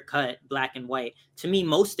clear cut, black and white, to me,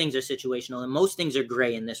 most things are situational and most things are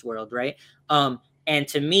gray in this world, right? And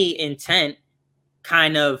to me, intent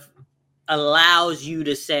kind of allows you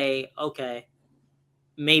to say, okay,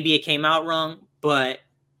 maybe it came out wrong, but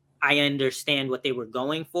I understand what they were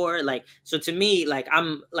going for. Like, so to me, like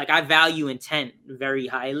I value intent very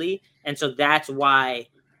highly. And so that's why,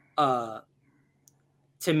 to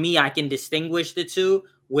me, I can distinguish the two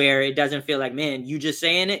where it doesn't feel like, man, you just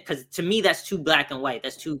saying it. Cause to me, that's too black and white.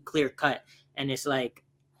 That's too clear cut. And it's like,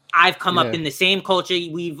 I've come up in the same culture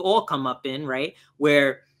we've all come up in, right?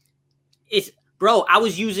 Where it's, bro, I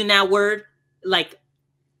was using that word. Like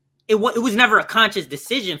it was never a conscious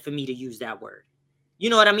decision for me to use that word. You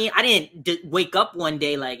know what I mean? I didn't wake up one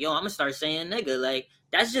day like, yo, I'm gonna start saying nigga. Like,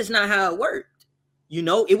 that's just not how it worked. You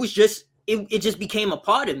know, it was just, it just became a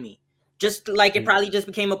part of me. Just like it probably just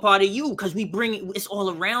became a part of you because we bring it, it's all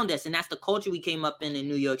around us. And that's the culture we came up in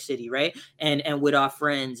New York City, right? And with our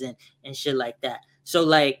friends and shit like that. So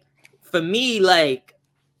like, for me, like,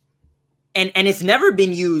 and it's never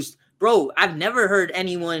been used, bro. I've never heard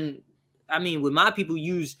anyone, I mean, with my people,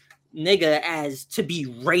 use nigga as to be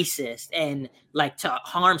racist and like to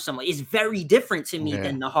harm someone. It's very different to me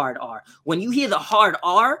than the hard R. When you hear the hard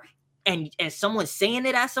R and someone saying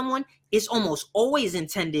it as someone, it's almost always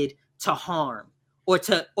intended to harm or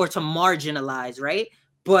to marginalize, right?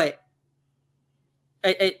 But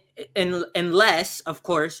unless, of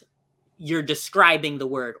course, you're describing the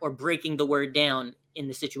word or breaking the word down in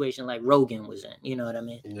the situation like Rogan was in, you know what I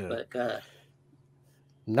mean? Yeah. But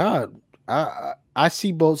Nah, I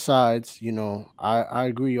see both sides. You know, I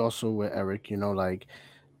agree also with Eric. You know, like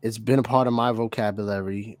it's been a part of my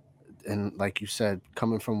vocabulary, and like you said,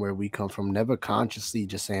 coming from where we come from, never consciously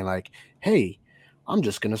just saying like, "Hey, I'm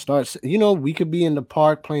just gonna start." You know, we could be in the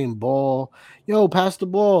park playing ball. Yo, pass the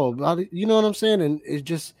ball. You know what I'm saying? And it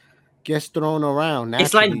just gets thrown around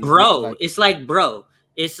it's like naturally. bro. It's like bro.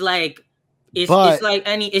 It's like it's But like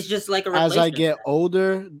any. It's just like a as I replacement. get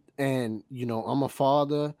older, and I'm a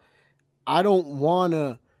father, I don't want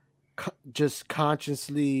to just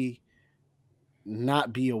consciously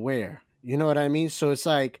not be aware. You know what I mean? So it's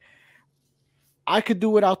like I could do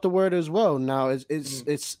without the word as well. Now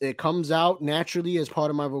it comes out naturally as part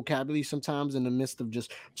of my vocabulary sometimes in the midst of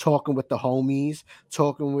just talking with the homies,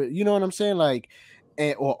 talking with, you know what I'm saying, like,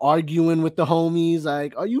 or arguing with the homies.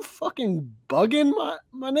 Like, are you fucking bugging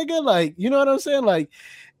my nigga? Like, you know what I'm saying? Like,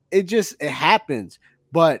 it happens.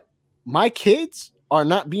 But my kids are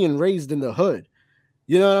not being raised in the hood.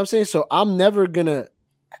 You know what I'm saying? So I'm never gonna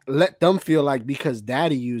let them feel like because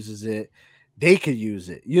daddy uses it, they could use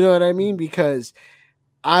it. You know what I mean? Because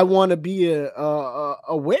I want to be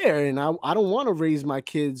aware, and I don't want to raise my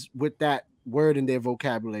kids with that word in their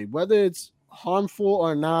vocabulary, whether it's harmful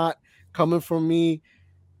or not coming from me,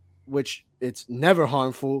 which it's never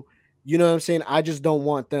harmful. You know what I'm saying? I just don't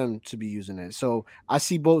want them to be using it. So I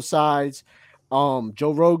see both sides.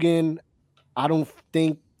 Joe Rogan, I don't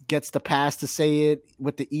think gets the pass to say it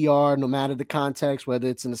with the ER, no matter the context, whether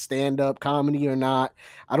it's in a stand-up comedy or not.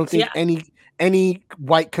 I don't think any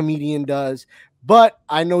white comedian does. But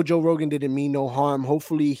I know Joe Rogan didn't mean no harm.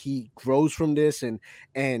 Hopefully he grows from this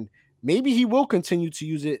and maybe he will continue to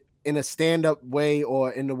use it in a stand-up way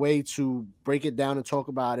or in a way to break it down and talk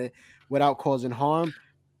about it without causing harm.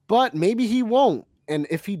 But maybe he won't. And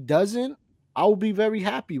if he doesn't, I will be very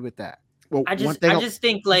happy with that. Well, I just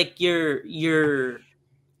think like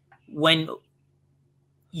when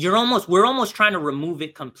we're almost trying to remove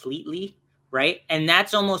it completely, right? And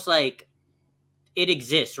that's almost like it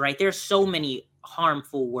exists, right? There's so many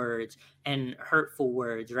harmful words and hurtful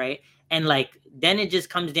words, right? And like then it just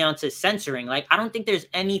comes down to censoring. Like I don't think there's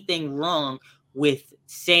anything wrong with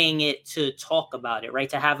saying it to talk about it, right?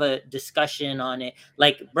 To have a discussion on it.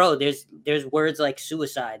 Like, bro, there's words like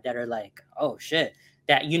suicide that are like, oh shit.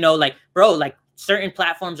 That like, bro, like certain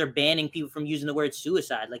platforms are banning people from using the word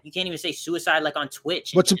suicide. Like you can't even say suicide like on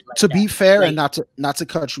Twitch. But to be fair, and not to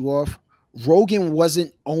cut you off, Rogan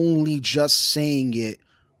wasn't only just saying it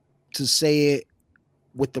to say it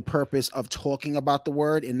with the purpose of talking about the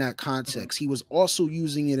word in that context. He was also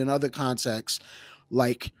using it in other contexts.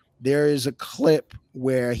 Like there is a clip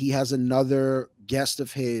where he has another guest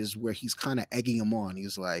of his where he's kind of egging him on.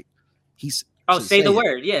 He's like, say the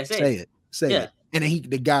word. Yeah, say it. And then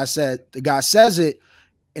the guy says it,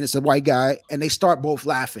 and it's a white guy, and they start both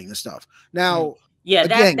laughing and stuff. Now,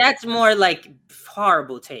 again, that's more like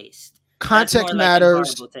horrible taste. Context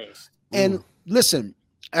matters. Horrible taste. And listen,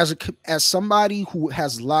 as somebody who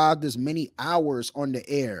has logged as many hours on the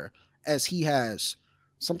air as he has,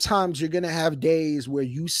 sometimes you're gonna have days where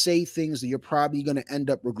you say things that you're probably gonna end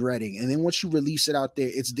up regretting, and then once you release it out there,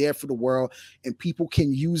 it's there for the world, and people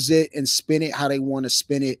can use it and spin it how they want to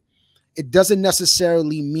spin it. It doesn't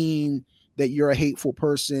necessarily mean that you're a hateful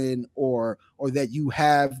person or that you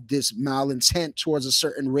have this malintent towards a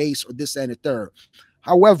certain race or this and the third.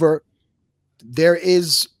 However, there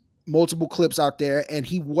is multiple clips out there, and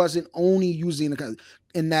he wasn't only using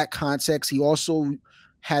in that context. He also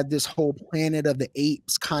had this whole Planet of the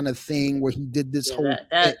Apes kind of thing where he did this whole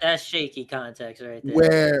that's shaky context right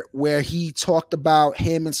there. Where he talked about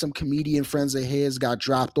him and some comedian friends of his got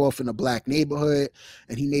dropped off in a black neighborhood,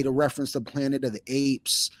 and he made a reference to Planet of the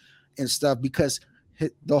Apes and stuff because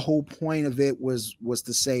the whole point of it was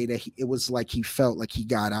to say that it was like he felt like he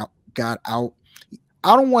got out.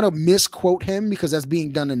 I don't want to misquote him because that's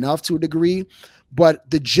being done enough to a degree, but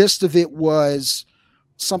the gist of it was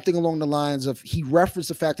something along the lines of he referenced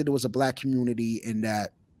the fact that it was a black community and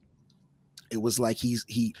that it was like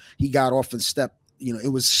he got off and stepped,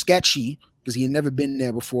 it was sketchy because he had never been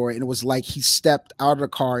there before, and it was like he stepped out of the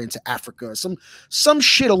car into Africa, some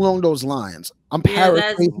shit along those lines. I'm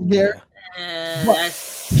paraphrasing here. But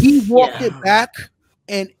he walked yeah. it back,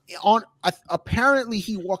 and apparently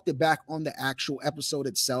he walked it back on the actual episode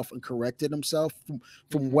itself and corrected himself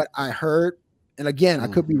from what I heard. And again, I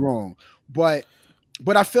could be wrong, but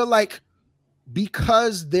I feel like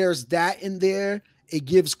because there's that in there, it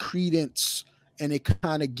gives credence and it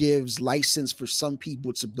kind of gives license for some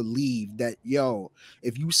people to believe that, yo,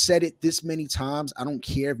 if you said it this many times, I don't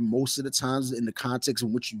care if most of the times in the context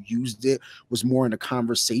in which you used it was more in a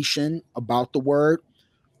conversation about the word,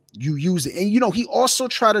 you use it. And, you know, he also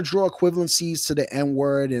tried to draw equivalencies to the N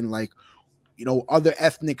word and like, you know, other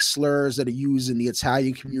ethnic slurs that are used in the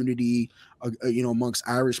Italian community, you know, amongst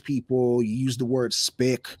Irish people. You use the word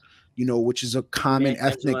spick, you know, which is a common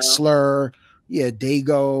ethnic slur. Yeah,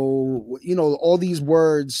 dago, you know, all these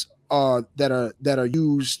words that are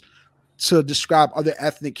used to describe other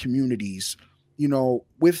ethnic communities. You know,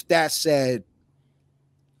 with that said,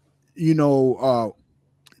 you know,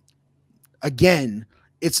 again,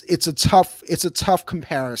 it's a tough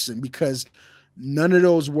comparison because none of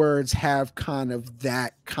those words have kind of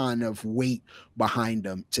that kind of weight behind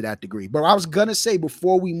them to that degree. But I was gonna say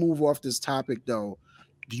before we move off this topic though,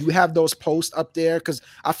 do you have those posts up there? Because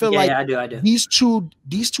I feel like I do. These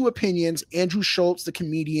two opinions, Andrew Schultz, the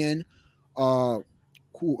comedian, who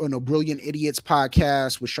on a Brilliant Idiots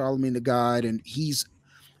podcast with Charlamagne the God, and he's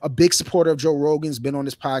a big supporter of Joe Rogan's, been on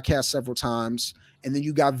this podcast several times. And then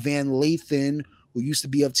you got Van Lathan, who used to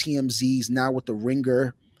be of TMZ's, now with the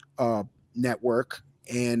Ringer network.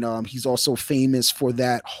 And he's also famous for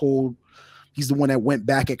that whole, he's the one that went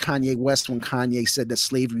back at Kanye West when Kanye said that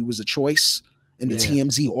slavery was a choice in the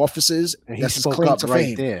TMZ offices. And he That's his spoke claim up to right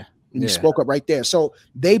fame. there. And he spoke up right there. So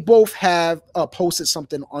they both have posted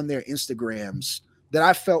something on their Instagrams that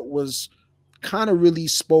I felt was kind of really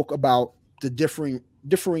spoke about the differing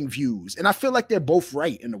views. And I feel like they're both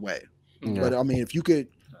right in a way. Yeah. But I mean, if you could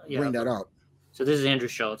bring that up. So this is Andrew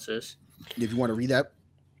Schultz's. If you want to read that.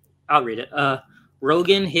 I'll read it.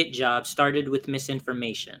 Rogan hit job started with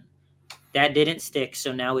misinformation. That didn't stick,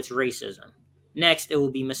 so now it's racism. Next, it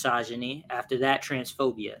will be misogyny. After that,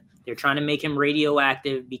 transphobia. They're trying to make him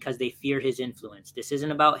radioactive because they fear his influence. This isn't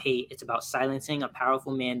about hate. It's about silencing a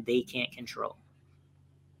powerful man they can't control.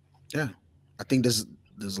 Yeah. I think there's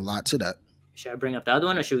a lot to that. Should I bring up the other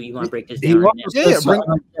one, or should you want to break this down? Bring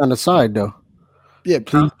on the side though. Yeah,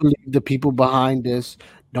 please believe the people behind this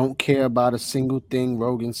don't care about a single thing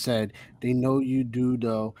Rogan said. They know you do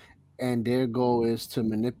though, and their goal is to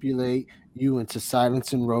manipulate you into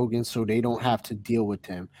silencing Rogan so they don't have to deal with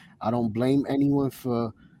him. I don't blame anyone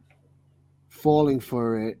for falling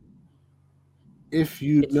for it. If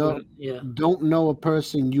you don't know a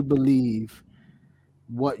person, you believe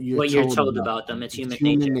what you're told about them. It's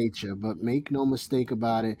human nature. But make no mistake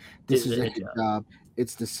about it, this is a hit job.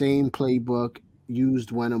 It's the same playbook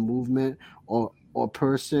used when a movement or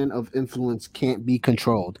person of influence can't be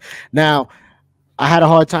controlled. Now, I had a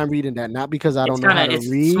hard time reading that, not because I don't know how to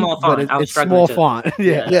read, but it's small font.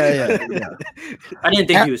 Yeah. I didn't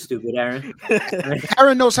think you were stupid, Aaron.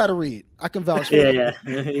 Aaron knows how to read. I can vouch for it.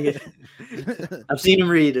 Yeah. I've seen him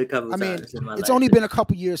read a couple times. I mean, it's only been a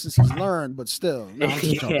couple years since he's learned, but still. No, I'm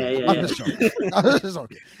just joking. I'm just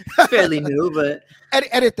joking. Fairly new, but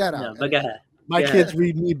edit that out. No, but go ahead. My kids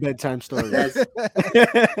read me bedtime stories. Go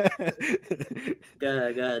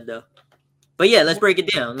ahead, though. But yeah, let's break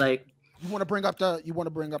it down. Like, you want to bring up the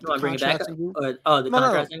contrasting view? The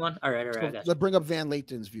contrasting one? All right. Let's bring up Van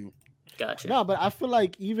Lathan's view. Gotcha. No, but I feel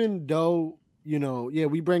like even though, you know,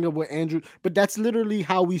 we bring up with Andrew, but that's literally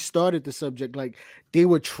how we started the subject. Like, they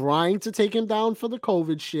were trying to take him down for the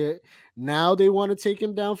COVID shit. Now they want to take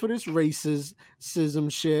him down for this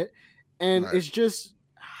racism shit. And it's just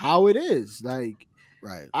how it is. Like,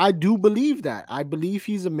 I do believe that. I believe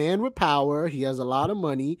he's a man with power. He has a lot of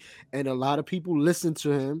money and a lot of people listen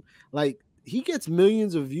to him. Like, he gets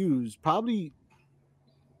millions of views, probably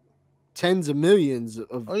tens of millions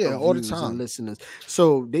of all the time and listeners.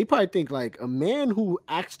 So they probably think like a man who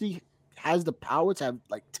actually has the power to have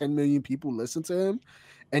like 10 million people listen to him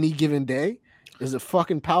any given day is a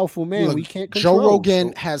fucking powerful man. Look, we can't control. Joe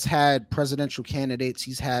Rogan has had presidential candidates.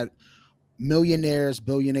 He's had millionaires,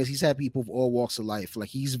 billionaires. He's had people of all walks of life. Like,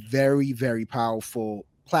 he's very, very powerful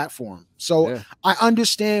platform. So I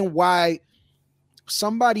understand why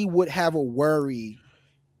somebody would have a worry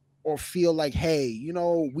or feel like, hey, you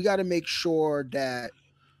know, we got to make sure that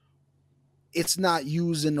it's not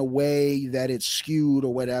used in a way that it's skewed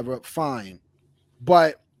or whatever. Fine.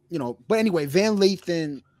 But, you know, but anyway, Van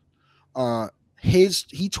Lathan,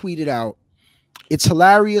 he tweeted out, "It's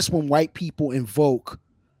hilarious when white people invoke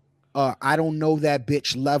I don't know that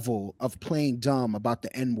bitch level of playing dumb about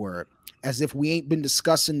the N-word. as if we ain't been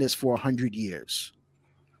discussing this for 100 years.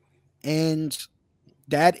 And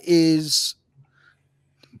that is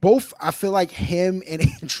both. I feel like him and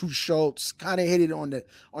Andrew Schultz kind of hit it on the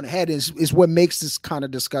head. Is what makes this kind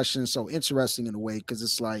of discussion so interesting in a way, because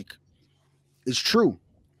it's like it's true.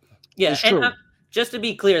 Yeah, It's and true. just to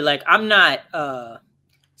be clear, like I'm not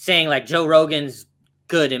saying like Joe Rogan's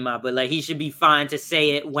good in my, but like he should be fine to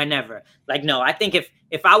say it whenever. Like no, I think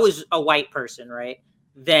if I was a white person, right,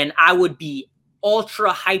 then I would be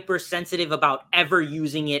ultra hypersensitive about ever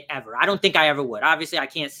using it ever. I don't think I ever would. Obviously, I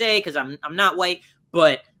can't say because I'm not white,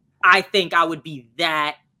 but I think I would be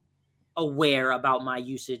that aware about my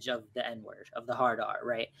usage of the N word, of the hard R,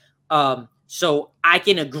 right? So I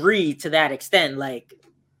can agree to that extent. Like,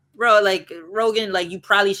 bro, like Rogan, like you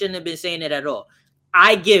probably shouldn't have been saying it at all.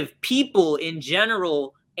 I give people in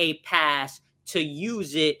general a pass to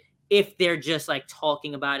use it if they're just like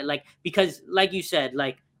talking about it, like because like you said,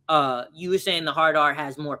 like you were saying the hard R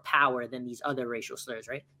has more power than these other racial slurs,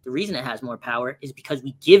 right? The reason it has more power is because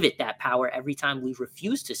we give it that power every time we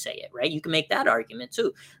refuse to say it, right? You can make that argument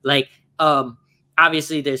too. Like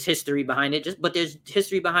obviously there's history behind it, but there's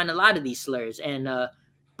history behind a lot of these slurs, and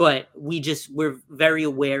but we're very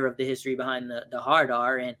aware of the history behind the hard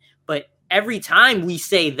R, and but every time we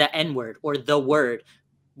say the N word or the word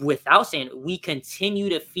without saying it, we continue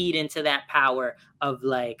to feed into that power of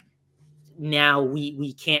like, now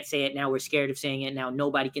we can't say it, now we're scared of saying it, now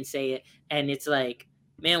nobody can say it, and it's like,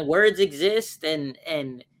 man, words exist, and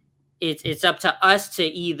it's up to us to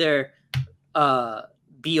either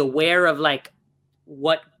be aware of like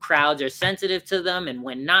what crowds are sensitive to them and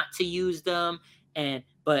when not to use them, and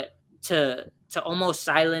but to almost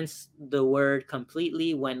silence the word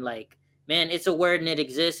completely when like, man, it's a word and it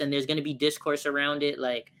exists and there's going to be discourse around it.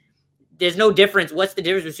 Like there's no difference. What's the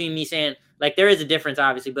difference between me saying, like there is a difference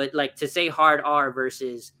obviously, but like to say hard R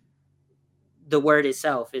versus the word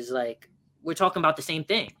itself is like, we're talking about the same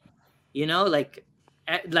thing, you know? Like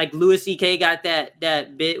Louis CK got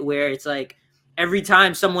that bit where it's like every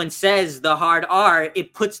time someone says the hard R,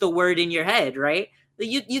 it puts the word in your head, right?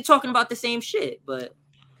 You're talking about the same shit, but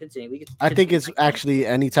continue. I think it's actually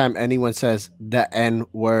anytime anyone says the N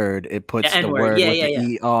word, it puts the N-word. word with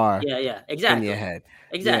the ER exactly. in your head.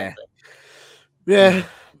 Exactly. Yeah.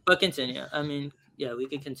 But continue. I mean, yeah, we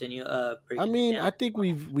could continue. I mean, I think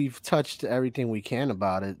we've touched everything we can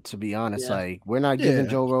about it, to be honest. Like we're not giving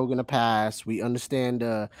Joe Rogan a pass. We understand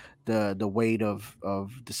the weight of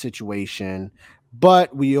the situation,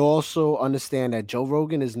 but we also understand that Joe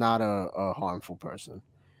Rogan is not a harmful person,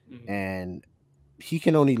 and he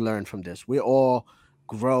can only learn from this. We all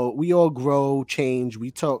grow, change.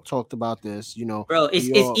 We talked about this, you know. Bro, it's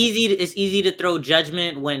easy to throw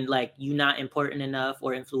judgment when like you're not important enough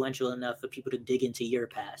or influential enough for people to dig into your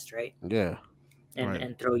past, right? Yeah.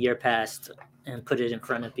 And throw your past and put it in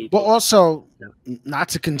front of people. But also, not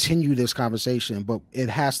to continue this conversation, but it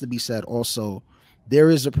has to be said also,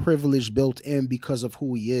 there is a privilege built in because of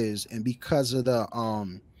who he is and because of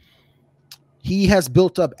the he has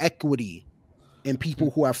built up equity in people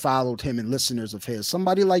who have followed him and listeners of his.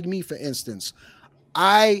 Somebody like me, for instance,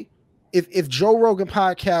 if Joe Rogan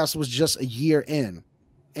podcast was just a year in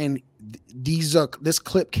and this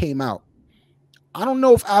clip came out, I don't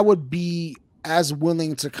know if I would be as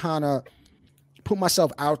willing to kind of put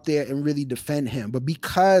myself out there and really defend him. But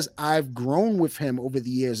because I've grown with him over the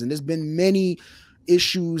years, and there's been many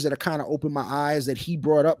issues that have kind of opened my eyes that he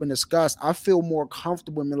brought up and discussed, I feel more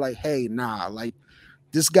comfortable and like, hey, nah, like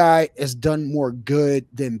this guy has done more good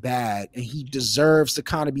than bad, and he deserves to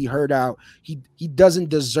kind of be heard out. He doesn't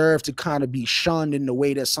deserve to kind of be shunned in the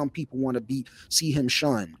way that some people want to see him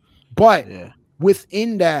shunned. But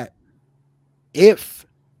within that, if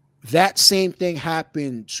that same thing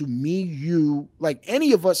happened to me, you, like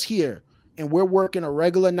any of us here, and we're working a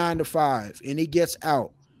regular 9 to 5, and it gets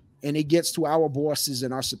out and it gets to our bosses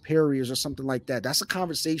and our superiors or something like that, that's a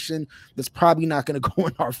conversation that's probably not going to go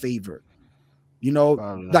in our favor. You know,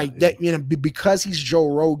 like that, you know, because he's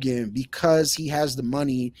Joe Rogan, because he has the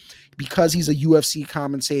money, because he's a UFC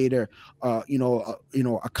commentator, a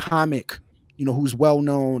comic, you know, who's well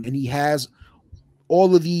known, and he has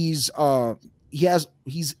all of these,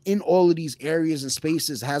 he's in all of these areas and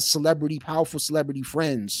spaces, has powerful celebrity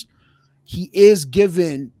friends. He is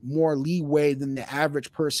given more leeway than the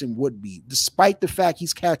average person would be, despite the fact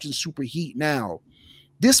he's catching super heat now.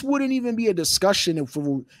 This wouldn't even be a discussion if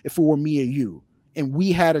it were me or you, and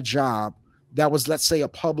we had a job that was, let's say, a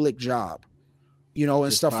public job, you know,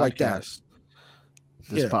 and stuff like that.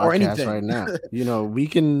 This podcast right now, you know, we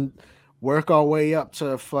can work our way up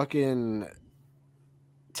to fucking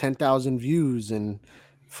 10,000 views and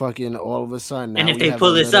fucking all of a sudden. And now if we they have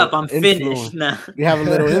pull a this little up, I'm influence. finished now. We have a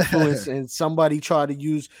little influence, and somebody try to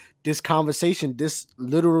use this conversation, this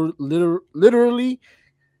literally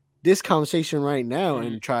this conversation right now,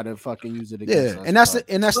 and try to fucking use it against us.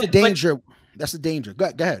 And that's the danger. That's the danger. Go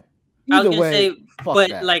ahead. I was Either gonna way, say, but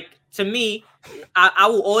that. like to me, I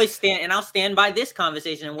will always stand, and I'll stand by this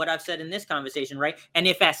conversation and what I've said in this conversation, right? And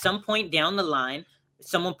if at some point down the line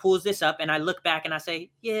someone pulls this up and I look back and I say,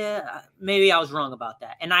 yeah, maybe I was wrong about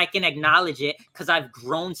that, and I can acknowledge it because I've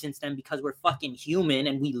grown since then, because we're fucking human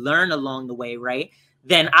and we learn along the way, right?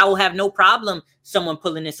 Then I will have no problem someone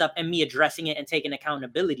pulling this up and me addressing it and taking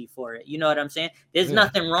accountability for it. You know what I'm saying? There's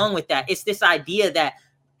nothing wrong with that. It's this idea that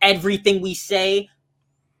everything we say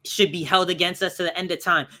should be held against us to the end of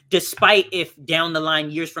time, despite if down the line,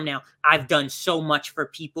 years from now, I've done so much for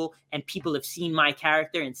people and people have seen my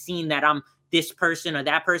character and seen that I'm this person or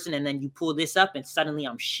that person, and then you pull this up and suddenly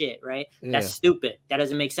I'm shit, right? That's stupid. That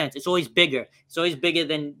doesn't make sense. It's always bigger. It's always bigger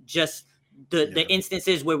than just the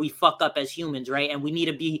instances where we fuck up as humans, right? And we need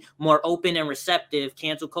to be more open and receptive,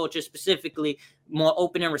 cancel culture specifically, more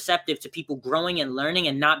open and receptive to people growing and learning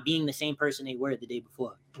and not being the same person they were the day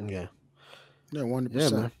before. Yeah, 100%. Yeah,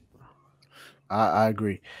 man. I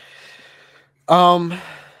agree.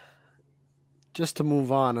 Just to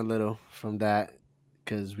move on a little from that,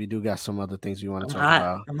 because we do got some other things we want to talk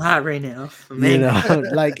about. I'm hot right now. You know,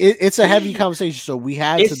 like it's a heavy conversation, so we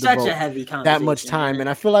had to devote a heavy conversation, that much time, and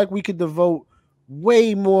I feel like we could devote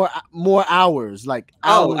way more hours, like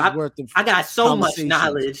hours worth of. I got so much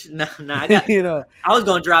knowledge. No, I got. You know, I was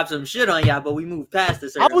gonna drop some shit on y'all, but we moved past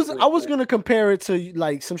this. I was gonna compare it to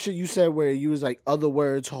like some shit you said where you was like other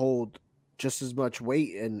words hold just as much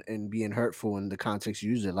weight and being hurtful in the context you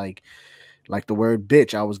use it, like the word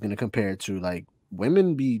bitch. I was gonna compare it to like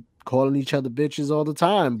women be calling each other bitches all the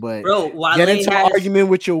time, but get into an argument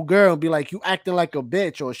with your girl and be like, you acting like a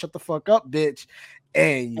bitch, or shut the fuck up, bitch.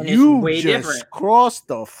 And you just different. Crossed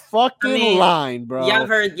the fucking line, bro. Y'all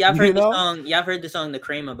heard the song. Y'all heard the song "The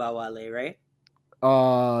Cream" about Wale, right?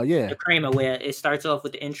 Yeah. The Kramer, where it starts off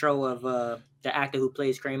with the intro of the actor who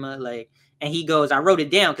plays Kramer, like, and he goes, I wrote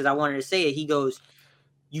it down because I wanted to say it. He goes,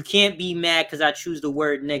 "You can't be mad because I choose the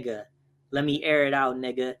word nigga. Let me air it out,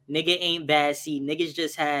 nigga. Nigga ain't bad. See, niggas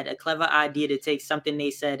just had a clever idea to take something they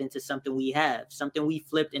said into something we have. Something we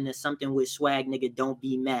flipped into something with swag, nigga. Don't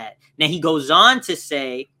be mad." Now he goes on to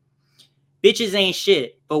say, bitches ain't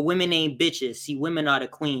shit, but women ain't bitches. See, women are the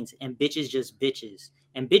queens, and bitches just bitches.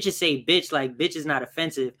 And bitches say bitch like bitch is not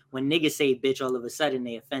offensive. When niggas say bitch, all of a sudden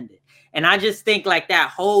they offended. And I just think like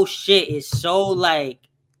that whole shit is so like,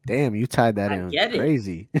 damn, you tied that in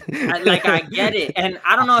crazy. I get it. And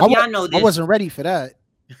I don't know if y'all know this. I wasn't ready for that.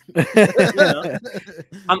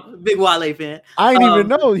 I'm a big Wale fan. I didn't even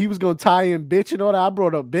know he was gonna tie in bitch and all that. I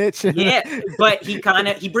brought up bitch. Yeah, but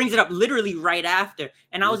he brings it up literally right after.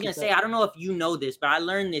 And I was gonna say, I don't know if you know this, but I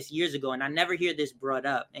learned this years ago, and I never hear this brought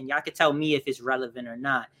up. And y'all could tell me if it's relevant or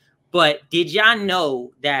not. But did y'all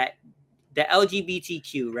know that the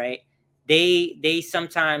LGBTQ, right? They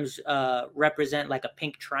sometimes represent like a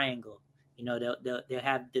pink triangle. You know, they'll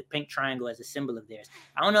have the pink triangle as a symbol of theirs.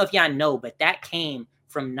 I don't know if y'all know, but that came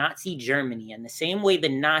from Nazi Germany, and the same way the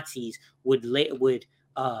Nazis would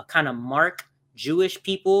kind of mark Jewish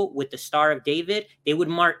people with the Star of David, they would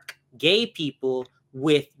mark gay people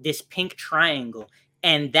with this pink triangle,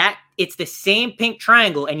 and that it's the same pink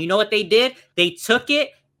triangle. And you know what they did? They took it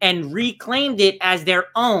and reclaimed it as their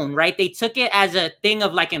own, right? They took it as a thing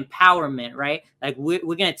of like empowerment, right? Like we're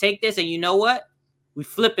gonna take this, and you know what? We're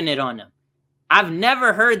flipping it on them. I've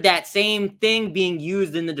never heard that same thing being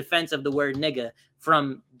used in the defense of the word nigga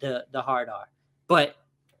from the hard R. But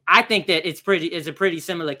I think that it's a pretty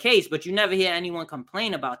similar case, but you never hear anyone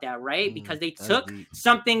complain about that, right? Because they took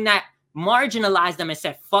something that marginalized them and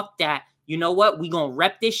said, fuck that. You know what? We gonna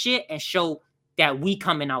rep this shit and show that we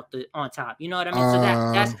coming out on top. You know what I mean? So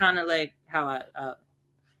that's kind of like how I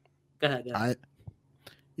go ahead.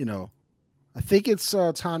 I think it's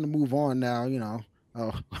time to move on now,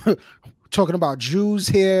 talking about Jews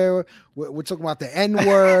here. We're talking about the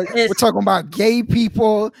N-word. We're talking about gay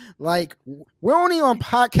people. Like, we're only on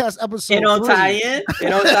podcast episode 3. It don't tie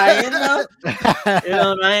in though. You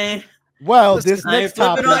know what I mean? Well, this next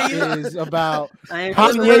topic is about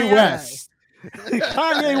Kanye West.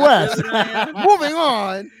 Kanye West. Moving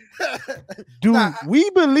on. Do we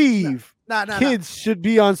believe kids should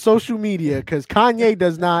be on social media? Because Kanye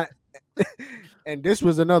does not. And this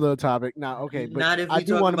was another topic. Now, okay, but I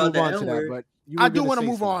do want to move on to that. But I do want to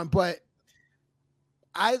move on, but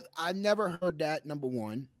I never heard that, number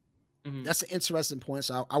one. That's an interesting point.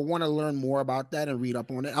 So I want to learn more about that and read up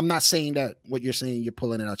on it. I'm not saying that what you're saying, you're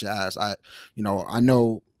pulling it out your ass. I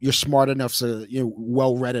know you're smart enough to,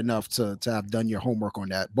 well read enough to have done your homework on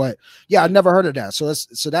that. But yeah, I never heard of that. So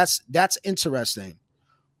that's interesting.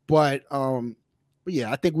 But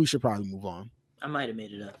yeah, I think we should probably move on. I might have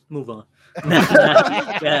made it up. Move on.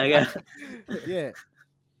 Yeah.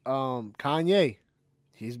 Kanye,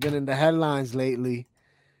 he's been in the headlines lately.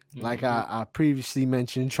 Like I previously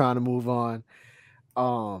mentioned, trying to move on.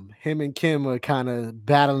 Him and Kim are kind of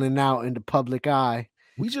battling out in the public eye.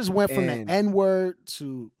 We just went from the N-word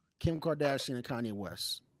to Kim Kardashian and Kanye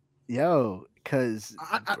West. Yo, because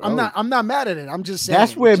I'm not mad at it. I'm just saying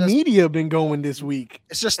that's where media been going this week.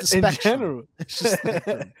 It's just the spectrum. In general. It's just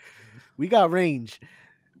we got range.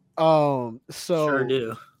 So sure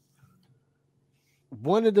do.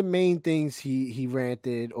 One of the main things he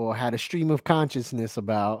ranted or had a stream of consciousness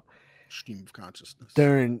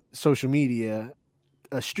during social media,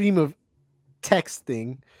 a stream of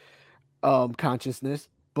texting consciousness,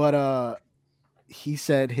 but he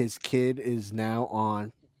said his kid is now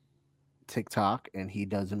on TikTok and he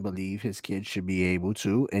doesn't believe his kid should be able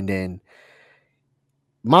to. And then,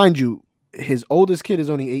 mind you, his oldest kid is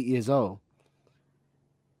only 8 years old.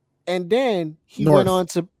 And then he went on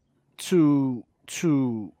to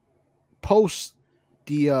post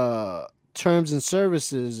the terms and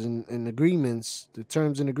services and agreements, the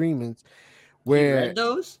terms and agreements where he read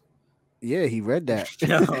those? Yeah, he read that.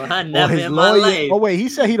 No, I never in my life. Oh wait, he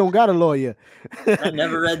said he don't got a lawyer. I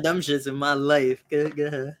never read them shits in my life.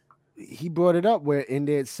 Good. He brought it up where in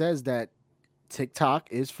there it says that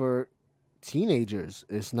TikTok is for teenagers.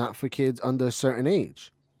 It's not for kids under a certain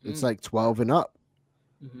age. It's like 12 and up.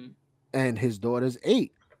 And his daughter's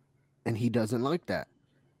 8. And he doesn't like that.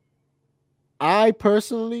 I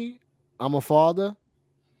personally, I'm a father.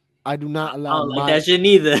 I do not allow that shit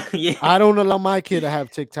neither. Yeah. I don't allow my kid to have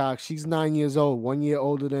TikTok. She's 9 years old, 1 year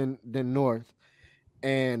older than North.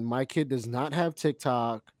 And my kid does not have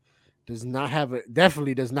TikTok,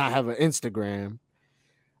 definitely does not have an Instagram.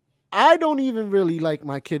 I don't even really like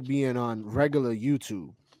my kid being on regular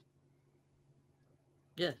YouTube.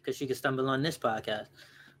 Yeah, because she could stumble on this podcast.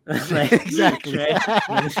 Exactly. Right?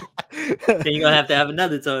 Then you're gonna have to have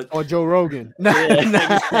another talk. Or Joe Rogan.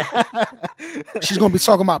 She's gonna be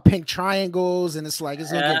talking about pink triangles, and it's gonna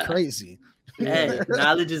get crazy. Hey,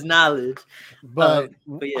 knowledge is knowledge. But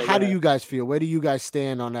yeah, how do you guys feel? Where do you guys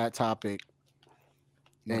stand on that topic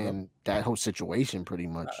and that whole situation? Pretty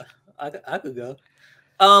much. I could go.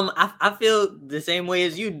 I feel the same way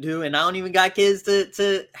as you do, and I don't even got kids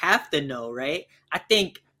to have to know, right? I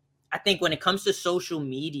think when it comes to social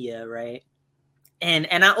media, right? And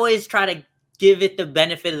I always try to give it the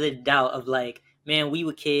benefit of the doubt of like, man, we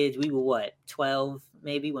were kids. We were what, 12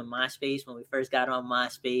 maybe when we first got on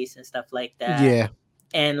MySpace and stuff like that. Yeah.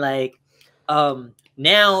 And like,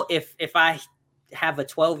 now if I have a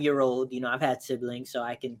 12-year-old, I've had siblings, so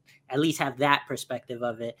I can at least have that perspective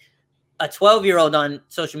of it. A 12-year-old on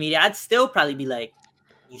social media, I'd still probably be like,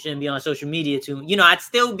 you shouldn't be on social media too. I'd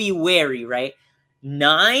still be wary, right?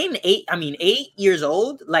 8 years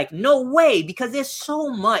old, like no way, because there's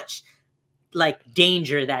so much like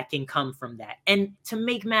danger that can come from that. And to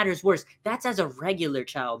make matters worse, that's as a regular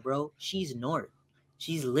child, bro. She's North.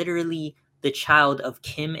 She's literally the child of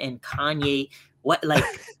Kim and Kanye. What, like,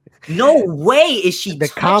 no way is she the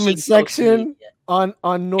comment section on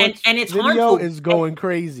North's and it's video harmful. Is going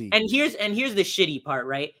crazy. And here's the shitty part,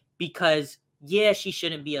 right? Because yeah, she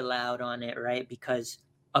shouldn't be allowed on it, right? Because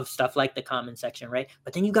of stuff like the comment section, right?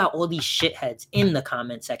 But then you got all these shitheads in the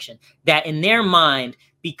comment section that in their mind,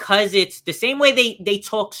 because it's the same way they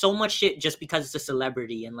talk so much shit just because it's a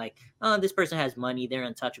celebrity and like, oh, this person has money, they're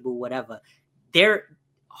untouchable, whatever.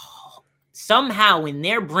 Somehow in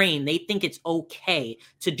their brain, they think it's okay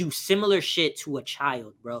to do similar shit to a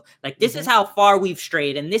child, bro. Like this is how far we've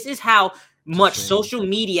strayed. And this is how much social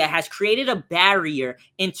media has created a barrier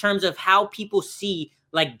in terms of how people see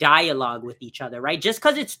like dialogue with each other, right? Just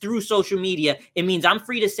because it's through social media, it means I'm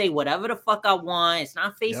free to say whatever the fuck I want. It's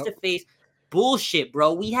not face to face. Bullshit,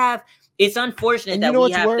 bro. It's unfortunate that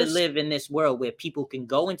we have to live in this world where people can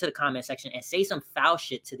go into the comment section and say some foul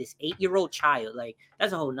shit to this 8-year-old child. Like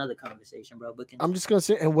that's a whole nother conversation, bro. But I'm just gonna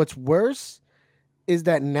say, and what's worse is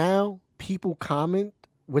that now people comment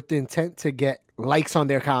with the intent to get likes on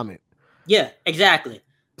their comment. Yeah, exactly.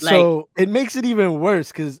 So it makes it even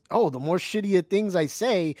worse because the more shittier things I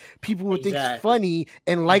say, people would think it's funny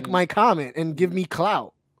and like my comment and give me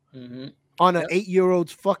clout on an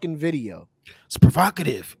 8-year-old's fucking video. It's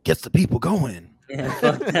provocative, gets the people going.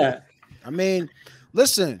 Yeah. I mean,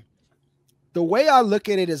 listen, the way I look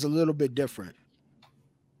at it is a little bit different.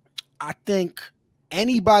 I think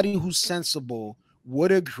anybody who's sensible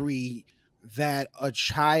would agree that a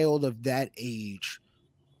child of that age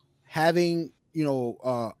having,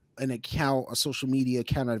 an account, a social media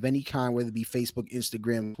account of any kind, whether it be Facebook,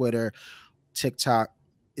 Instagram, Twitter, TikTok,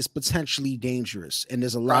 is potentially dangerous. And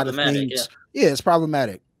there's a lot of things. Yeah, it's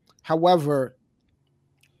problematic. However,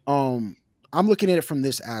 I'm looking at it from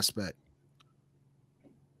this aspect.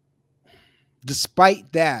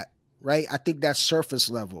 Despite that, right? I think that's surface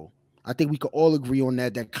level. I think we could all agree on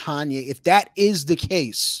that Kanye, if that is the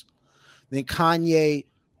case, then Kanye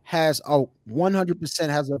has a 100%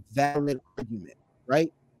 has a valid argument,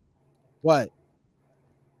 right? But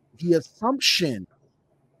the assumption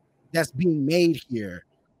that's being made here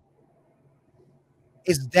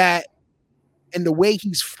is that, and the way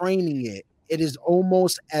he's framing it, it is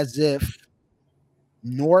almost as if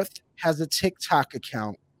North has a TikTok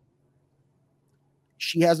account.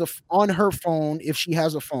 She has on her phone, if she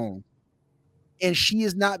has a phone, and she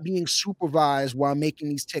is not being supervised while making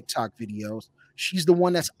these TikTok videos. She's the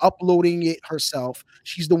one that's uploading it herself.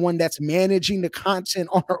 She's the one that's managing the content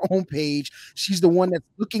on her own page. She's the one that's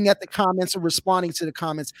looking at the comments and responding to the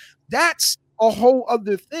comments. That's a whole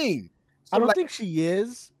other thing. So I don't think she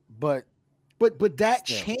is, but that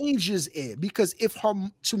changes it, because if her,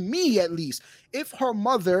 to me at least, if her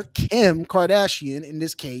mother, Kim Kardashian in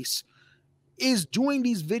this case, is doing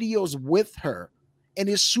these videos with her and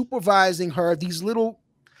is supervising her, these little,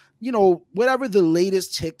 whatever the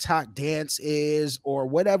latest TikTok dance is, or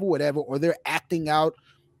whatever, or they're acting out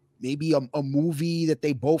maybe a movie that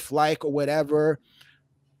they both like or whatever,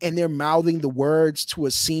 and they're mouthing the words to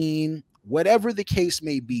a scene, whatever the case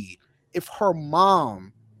may be, if her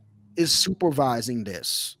mom is supervising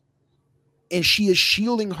this and she is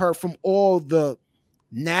shielding her from all the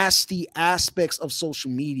nasty aspects of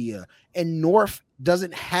social media, and North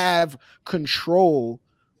doesn't have control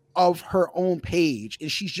of her own page,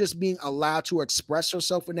 and she's just being allowed to express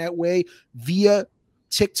herself in that way via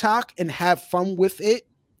TikTok and have fun with it,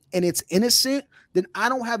 and it's innocent, then I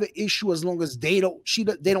don't have an issue, as long as they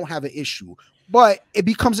don't have an issue. But it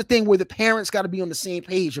becomes a thing where the parents got to be on the same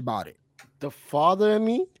page about it. The father in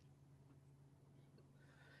me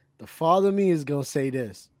is gonna say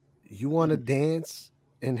this: you want to dance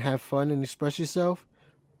and have fun and express yourself,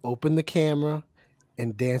 open the camera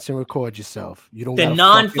and dance and record yourself. You don't. The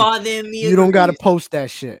non-father in me. You don't got to post that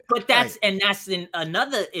shit. But that's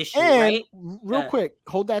another issue, and right? Real quick,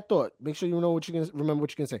 hold that thought. Make sure you know what you're gonna remember.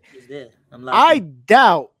 What you're gonna say. I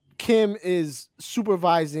doubt Kim is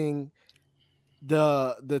supervising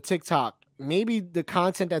the TikTok. Maybe the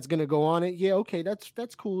content that's gonna go on it. Yeah, okay, that's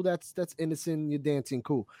cool. That's innocent. You're dancing,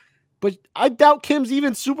 cool. But I doubt Kim's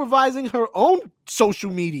even supervising her own social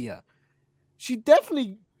media. She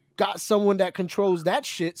definitely got someone that controls that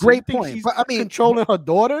shit. So Great point. She's controlling her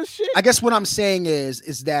daughter's shit. I guess what I'm saying is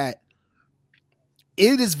that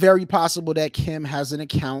it is very possible that Kim has an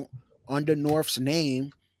account under North's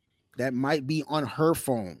name that might be on her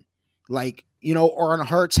phone, or on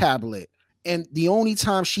her tablet. And the only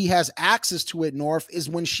time she has access to it, North, is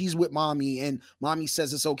when she's with mommy and mommy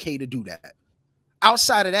says it's okay to do that.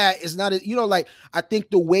 Outside of that, it's not, I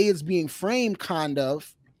think the way it's being framed kind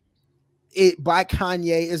of it by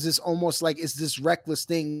Kanye is this almost like it's this reckless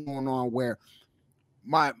thing going on where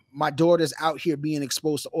my daughter's out here being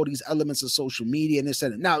exposed to all these elements of social media and this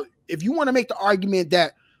and that. Now, if you want to make the argument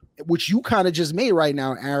that, which you kind of just made right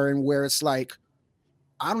now, Aaron, where it's like,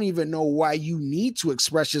 I don't even know why you need to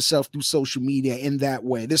express yourself through social media in that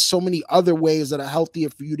way. There's so many other ways that are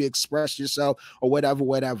healthier for you to express yourself or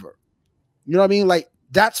whatever. You know what I mean? Like,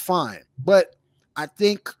 that's fine. But I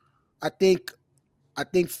think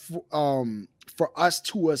for us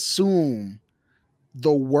to assume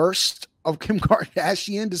the worst of Kim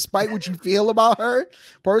Kardashian, despite what you feel about her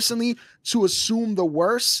personally, to assume the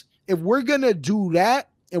worst, if we're going to do that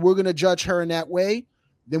and we're going to judge her in that way,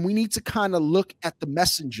 then we need to kind of look at the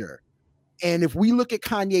messenger. And if we look at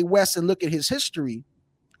Kanye West and look at his history,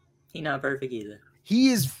 he's not perfect either. He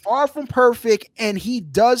is far from perfect, and he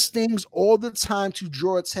does things all the time to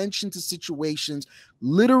draw attention to situations.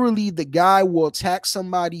 Literally, the guy will attack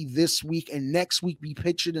somebody this week and next week be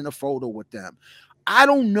pictured in a photo with them. I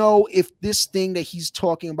don't know if this thing that he's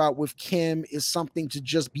talking about with Kim is something to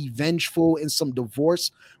just be vengeful in some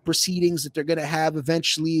divorce proceedings that they're going to have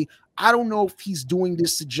eventually. I don't know if he's doing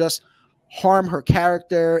this to just harm her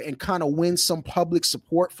character and kind of win some public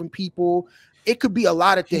support from people. It could be a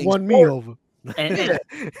lot of things. He won me over.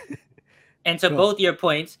 And to both your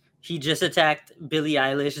points, he just attacked Billie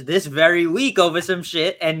Eilish this very week over some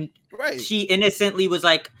shit, and she innocently was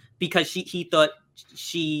like, because he thought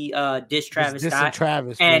she dissed Travis Scott,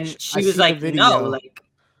 Travis, and she was like, no, like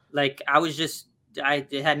Like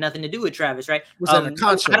it had nothing to do with Travis, right? Was at a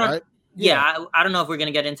concert, I don't, right? yeah, I don't know if we're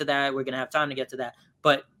gonna get into that. We're gonna have time to get to that,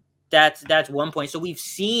 but that's one point. So we've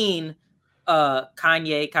seen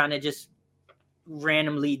Kanye kind of just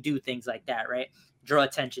randomly do things like that, right? Draw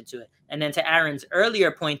attention to it. And then to Aaron's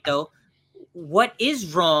earlier point, though, what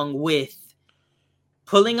is wrong with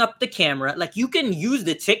pulling up the camera? Like, you can use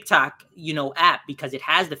the TikTok, app, because it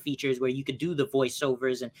has the features where you could do the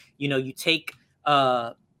voiceovers, and you take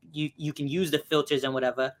you can use the filters and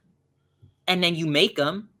whatever, and then you make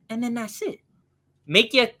them, and then that's it.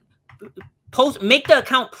 Make the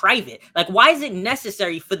account private. Like, why is it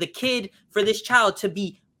necessary for this child to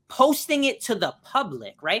be posting it to the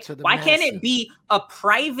public, right? Why can't it be a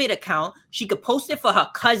private account? She could post it for her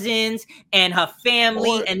cousins and her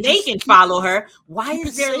family, and they can follow her. Why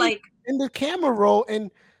is there like in the camera roll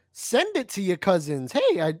and send it to your cousins? Hey,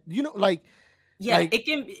 it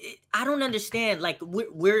can. I don't understand. Like,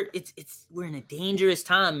 we're in a dangerous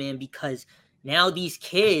time, man, because now these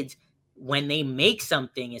kids, when they make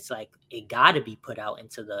something, it's like it got to be put out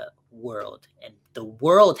into the world, and the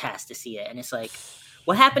world has to see it. And it's like,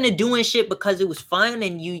 what happened to doing shit because it was fun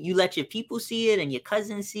and you let your people see it and your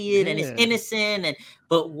cousins see it and it's innocent?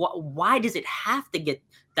 But why does it have to get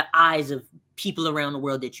the eyes of people around the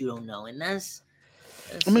world that you don't know? And that's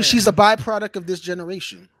I mean, she's a byproduct of this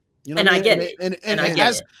generation. And I get it. And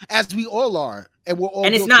as we all are, and we're all.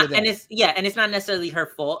 And it's not, and it's not necessarily her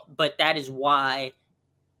fault, but that is why.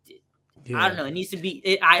 I don't know. It needs to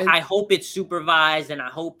be. I hope it's supervised, and I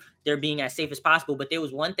hope they're being as safe as possible. But there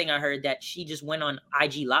was one thing I heard that she just went on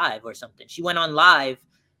IG Live or something. She went on live,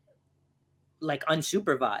 like,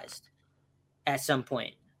 unsupervised at some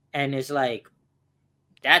point, and it's like,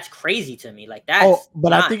 that's crazy to me. Like, that's.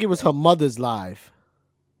 But I think it was her mother's live.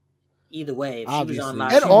 Either way, if she was on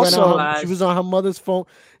live, and also she was on her mother's phone.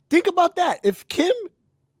 Think about that. If Kim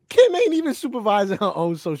ain't even supervising her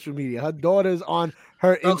own social media, her daughter's on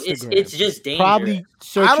her Instagram. It's just dangerous. Probably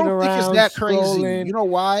searching around. I don't think it's that crazy. Scrolling. You know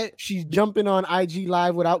why? She's jumping on IG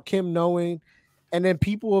Live without Kim knowing, and then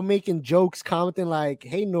people were making jokes, commenting like,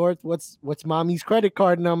 "Hey North, what's mommy's credit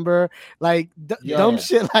card number?" Like dumb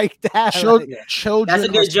shit like that. Children. That's a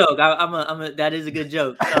good joke. That is a good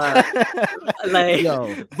joke.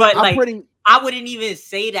 I wouldn't even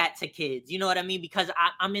say that to kids. You know what I mean? Because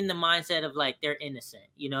I'm in the mindset of, like, they're innocent.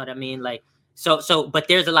 You know what I mean? Like, so, but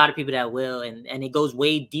there's a lot of people that will, and it goes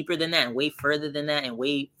way deeper than that, and way further than that, and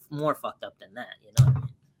way more fucked up than that. You know?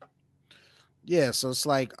 Yeah. So it's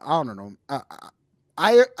like, I don't know.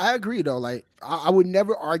 I agree though. Like, I would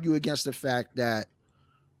never argue against the fact that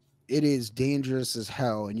it is dangerous as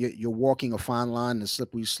hell, and you're walking a fine line, a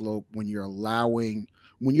slippery slope when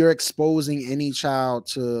you're exposing any child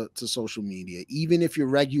to social media. Even if you're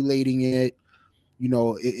regulating it,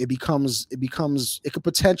 it could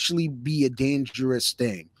potentially be a dangerous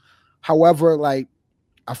thing. However, like,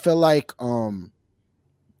 I feel like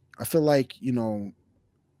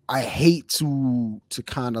I hate to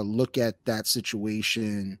kind of look at that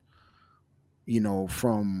situation,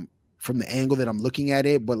 from the angle that I'm looking at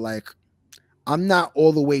it, but, like, I'm not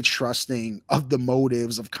all the way trusting of the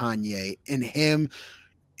motives of Kanye and him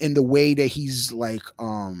in the way that he's, like,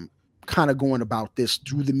 kind of going about this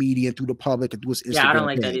through the media and through the public and through his Instagram I don't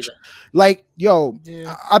like page. that either. Like,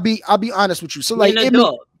 I'll be honest with you. So, like, be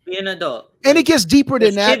an adult, and it gets deeper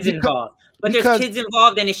than that. Kids involved. But there's kids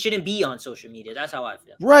involved, and it shouldn't be on social media. That's how I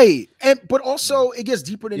feel. Right. But also it gets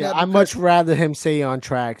deeper than that. I'd much rather him say on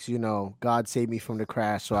tracks, God save me from the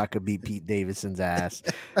crash so I could beat Pete Davidson's ass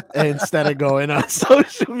instead of going on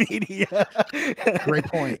social media. Great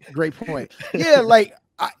point. Yeah, like,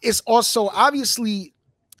 it's also obviously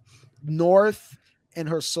North and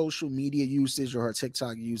her social media usage or her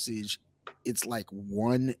TikTok usage. It's like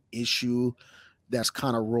one issue that's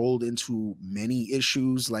kind of rolled into many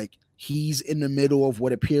issues. Like, he's in the middle of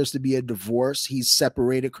what appears to be a divorce. He's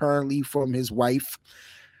separated currently from his wife,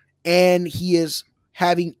 and he is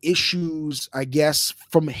having issues, I guess,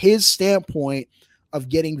 from his standpoint of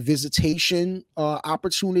getting visitation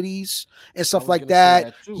opportunities and stuff like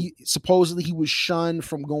that. Supposedly he was shunned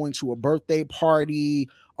from going to a birthday party.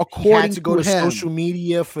 According he had to go to him, social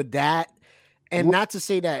media for that, and not to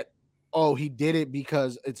say that he did it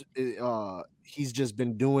because he's just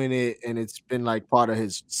been doing it and it's been like part of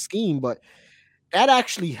his scheme, but that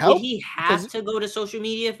actually helped. Did he have to go to social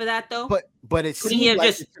media for that though? But it couldn't he have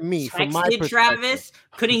just to me from my perspective. Travis?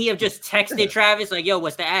 Couldn't he have just texted Travis like, "Yo,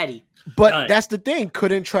 what's the addy?" But that's the thing.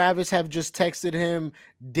 Couldn't Travis have just texted him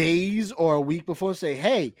days or a week before and say,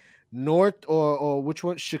 "Hey, North or which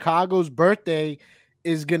one? Chicago's birthday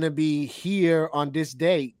is gonna be here on this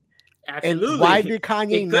date. Absolutely. And why did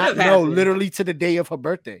Kanye It could not have know happened. literally to the day of her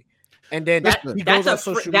birthday? And then he goes on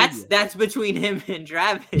social media. That's between him and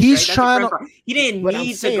Travis. He's right? trying to. He didn't But I'm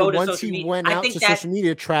need to saying go to once social he media. went I out think to that's social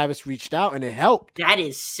media, Travis reached out and it helped. that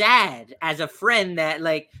is sad as a friend that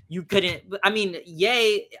like you couldn't. I mean,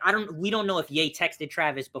 Ye, we don't know if Ye texted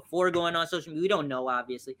Travis before going on social media. We don't know,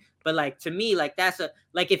 obviously. But like to me, like that's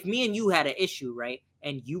like if me and you had an issue, right?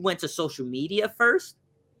 And you went to social media first.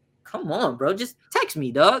 Come on, bro. Just text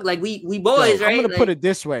me, dog. Like we boys, right? I'm gonna put it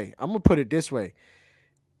this way.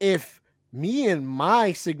 If me and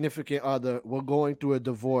my significant other were going through a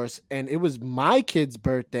divorce and it was my kid's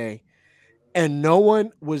birthday and no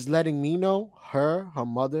one was letting me know, her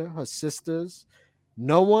mother, her sisters,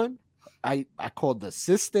 no one, I called the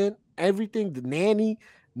assistant, everything, the nanny,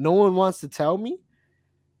 no one wants to tell me,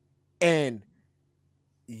 and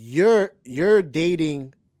you're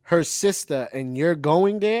dating her sister and you're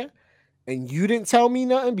going there and you didn't tell me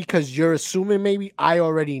nothing because you're assuming maybe I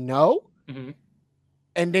already know. Mm-hmm.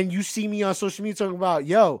 And then you see me on social media talking about,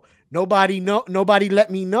 yo, nobody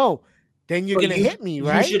let me know. Then you're gonna hit me,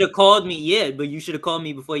 right? You should have called me, yeah, but you should have called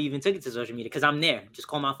me before you even took it to social media because I'm there. Just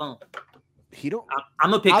call my phone.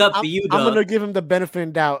 I'm gonna pick up for you, dog. I'm gonna give him the benefit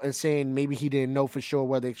of doubt and saying maybe he didn't know for sure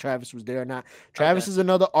whether Travis was there or not. Travis is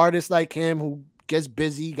another artist like him who gets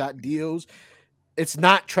busy, got deals. It's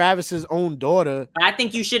not Travis's own daughter. I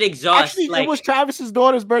think you should exhaust. Actually, it was Travis's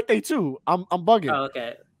daughter's birthday too. I'm bugging. Oh,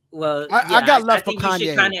 okay. Well, I got left for Kanye. You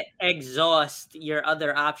should kind of exhaust your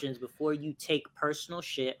other options before you take personal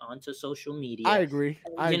shit onto social media. I agree.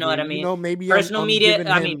 You know what I mean? You know, maybe personal I'm media.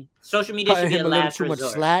 I mean, social media should be a last little too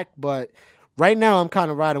resort. much slack, but right now I'm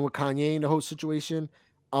kind of riding with Kanye in the whole situation.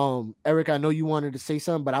 Eric, I know you wanted to say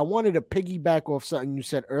something, but I wanted to piggyback off something you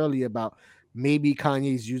said earlier about maybe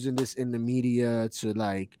Kanye's using this in the media to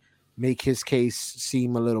like make his case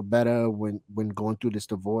seem a little better when going through this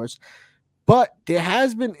divorce. But there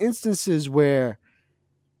has been instances where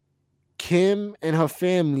Kim and her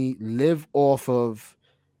family live off of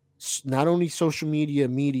not only social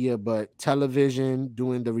media, but television,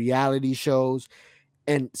 doing the reality shows.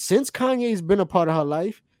 And since Kanye's been a part of her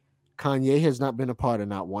life, Kanye has not been a part of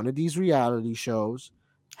not one of these reality shows.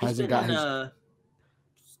 He's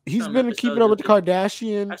been keeping up with the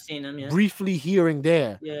Kardashians. I've seen him, yeah. Briefly here and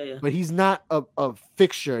there. Yeah. But he's not a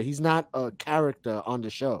fixture. He's not a character on the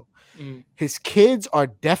show. Mm-hmm. His kids are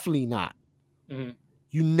definitely not. Mm-hmm.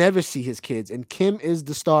 You never see his kids, and Kim is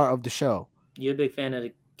the star of the show. You're a big fan of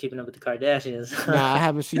Keeping Up with the Kardashians. Nah, I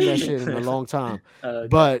haven't seen that shit in a long time. Okay.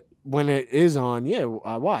 But when it is on, yeah,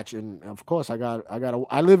 I watch, and of course I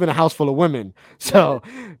live in a house full of women, so.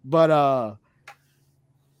 But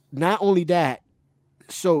not only that,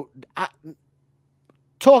 so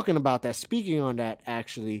talking about that, speaking on that,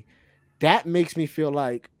 actually, that makes me feel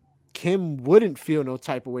like Kim wouldn't feel no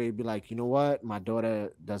type of way to be like, you know what, my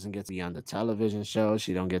daughter doesn't get to be on the television show,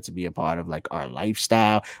 she don't get to be a part of like our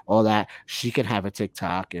lifestyle, all that. She can have a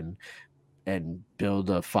TikTok and build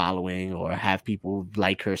a following or have people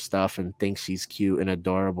like her stuff and think she's cute and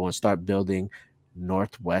adorable and start building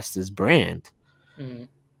Northwest's brand. Mm-hmm.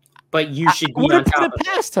 But you should be on top of it.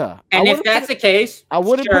 Past her. And if that's the case, I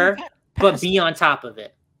wouldn't sure, but be on top of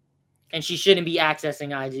it. And she shouldn't be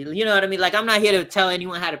accessing IG. You know what I mean? Like, I'm not here to tell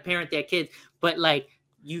anyone how to parent their kids, but like,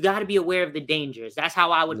 you got to be aware of the dangers. That's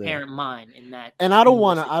how I would parent mine in that. And I don't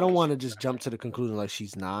want to just jump to the conclusion like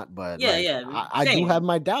she's not, but I do have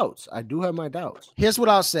my doubts. Here's what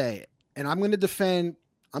I'll say, and I'm going to defend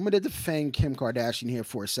Kim Kardashian here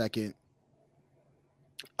for a second.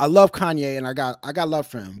 I love Kanye and I got love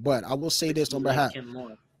for him, but I will say this on behalf. Him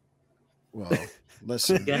more. Well,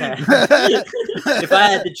 listen. If I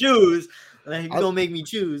had to choose, like, you're gonna make me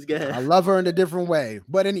choose. Go ahead. I love her in a different way,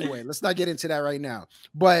 but anyway, let's not get into that right now.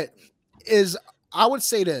 But I would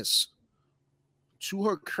say this to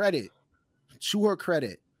her credit,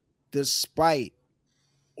 despite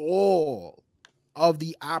all of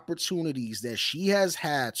the opportunities that she has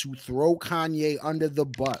had to throw Kanye under the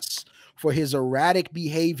bus for his erratic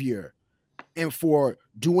behavior and for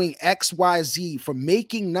doing XYZ, for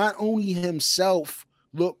making not only himself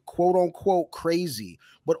look quote unquote crazy,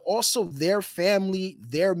 but also their family,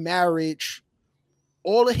 their marriage,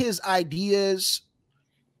 all of his ideas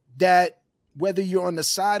that whether you're on the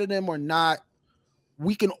side of them or not,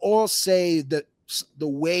 we can all say that the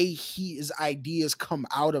way his ideas come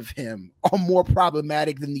out of him are more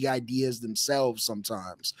problematic than the ideas themselves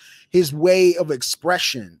sometimes. His way of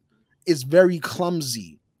expression is very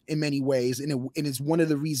clumsy in many ways, and it's one of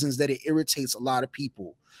the reasons that it irritates a lot of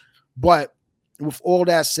people. But with all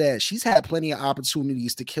that said, she's had plenty of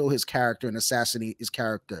opportunities to kill his character and assassinate his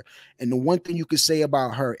character. And the one thing you could say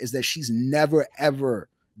about her is that she's never, ever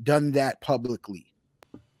done that publicly.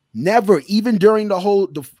 Never, even during the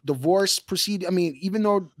whole divorce proceeding. I mean, even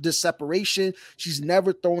though the separation, she's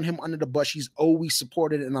never thrown him under the bus. She's always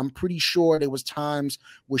supported. And I'm pretty sure there was times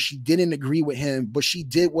where she didn't agree with him, but she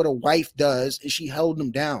did what a wife does and she held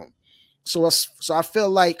him down. So I feel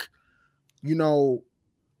like, you know,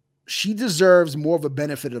 she deserves more of a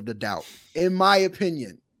benefit of the doubt, in my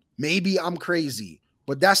opinion. Maybe I'm crazy,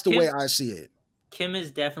 but that's the way I see it. Kim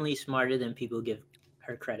is definitely smarter than people give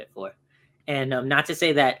her credit for. And not to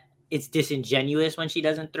say that it's disingenuous when she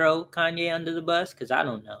doesn't throw Kanye under the bus, because I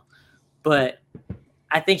don't know. But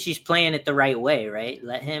I think she's playing it the right way, right?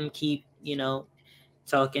 Let him keep, you know,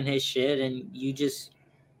 talking his shit, and you just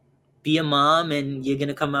be a mom, and you're going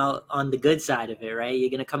to come out on the good side of it, right? You're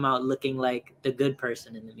going to come out looking like the good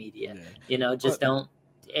person in the media. Yeah. You know, just don't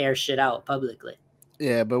air shit out publicly.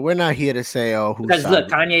 Yeah, but we're not here to say, oh, who's because look,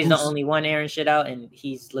 Kanye's the only one airing shit out, and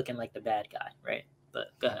he's looking like the bad guy, right? But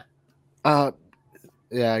go ahead.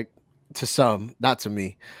 Yeah, to some, not to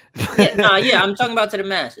me. I'm talking about to the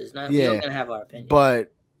masses. We're gonna have our opinion.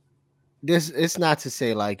 But it's not to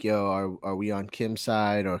say like, yo, are we on Kim's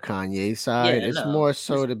side or Kanye's side? It's more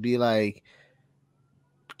so to be like,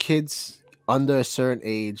 kids under a certain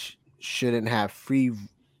age shouldn't have free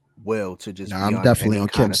will to just be I'm definitely on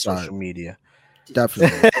Kim's side. Social media.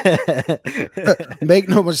 Definitely. Make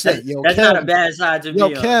no mistake. That's Kim, not a bad side to be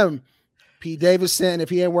on. Kim, P. Davidson, if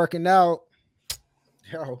he ain't working out,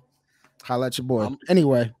 holla at your boy.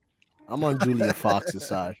 Anyway, I'm on Julia Fox's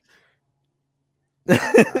side. That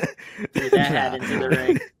hat into the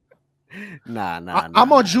ring. Nah.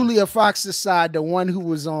 I'm on Julia Fox's side, the one who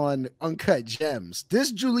was on Uncut Gems.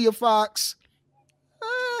 This Julia Fox.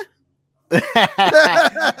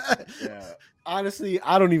 Honestly,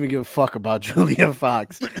 I don't even give a fuck about Julia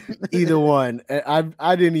Fox. Either one.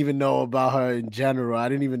 I didn't even know about her in general. I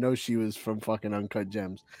didn't even know she was from fucking Uncut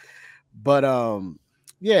Gems. But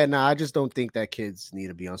I just don't think that kids need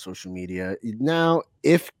to be on social media. Now,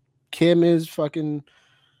 if Kim is fucking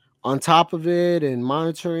on top of it and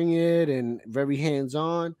monitoring it and very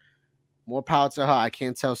hands-on, more power to her. I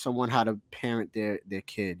can't tell someone how to parent their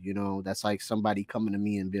kid. You know, that's like somebody coming to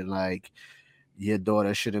me and being like, your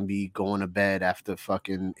daughter shouldn't be going to bed after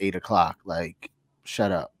fucking 8:00. Like,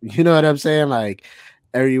 shut up. You know what I'm saying? Like,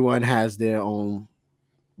 everyone has their own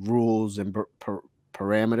rules and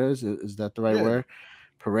parameters. Is that the right word?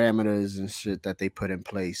 Parameters and shit that they put in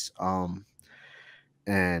place. But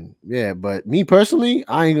me personally,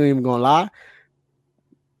 I ain't even gonna lie.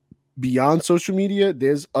 Beyond social media,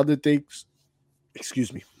 there's other things.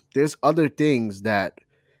 There's other things that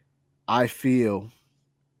I feel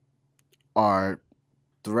are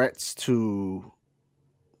threats to.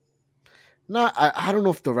 I don't know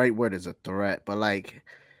if the right word is a threat, but like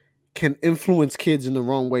can influence kids in the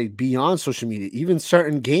wrong way beyond social media. Even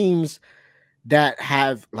certain games that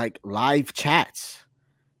have like live chats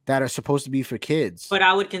that are supposed to be for kids. But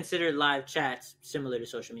I would consider live chats similar to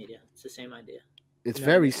social media. It's the same idea. It's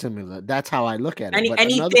very similar. That's how I look at it.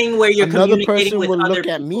 Anything where you're communicating person with will other look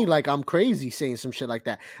at people. Me like I'm crazy saying some shit like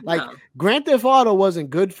that. Like Grand Theft Auto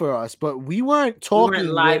wasn't good for us, but we weren't talking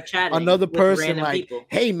live with another person like, people.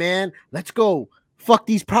 Hey man, let's go fuck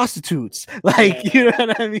these prostitutes. Like, you know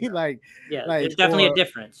what I mean? Like, there's definitely a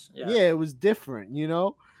difference. Yeah, it was different, you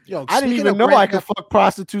know? Yo, I didn't even know I could fuck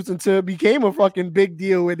prostitutes until it became a fucking big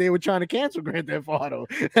deal when they were trying to cancel Grand Theft Auto.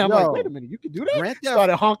 And I'm like, wait a minute, you can do that?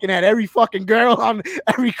 Started honking at every fucking girl on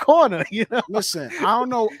every corner, you know? Listen, I don't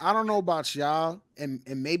know about y'all, and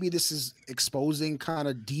maybe this is exposing kind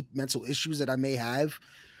of deep mental issues that I may have,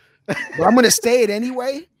 but I'm gonna say it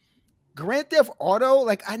anyway. Grand Theft Auto,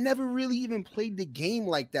 like I never really even played the game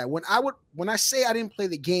like that. When I say I didn't play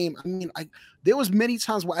the game, I mean there was many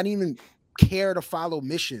times where I didn't even care to follow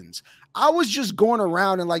missions. I was just going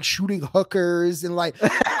around and like shooting hookers and like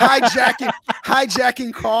hijacking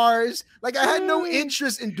cars. Like I had no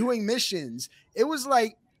interest in doing missions. It was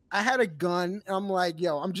like I had a gun and I'm like,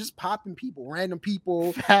 yo, I'm just popping people, random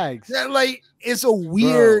people. Facts. Like it's a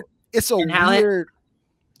weird. Bro. It's a weird.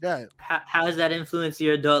 How has that influenced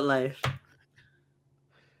your adult life?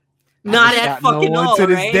 Not at fucking all, to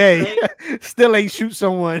this right? day. Still ain't shoot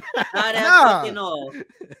someone. Not at fucking all.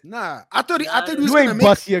 Nah, I thought you ain't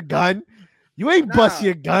bust your gun. You ain't bust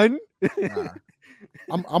your gun. Nah.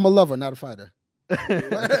 I'm a lover, not a fighter.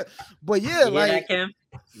 But yeah, like Kim?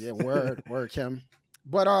 Yeah, word, Kim.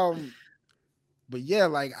 But yeah,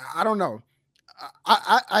 like I don't know.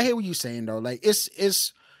 I hear what you're saying though. Like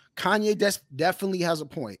it's Kanye definitely has a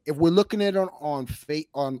point. If we're looking at it on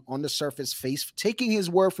the surface, taking his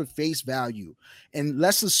word for face value, and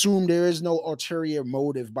let's assume there is no ulterior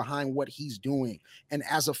motive behind what he's doing. And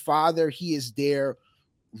as a father, he is there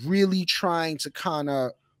really trying to kind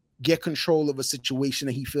of get control of a situation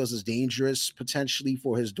that he feels is dangerous potentially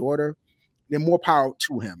for his daughter, then more power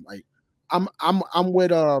to him. Like I'm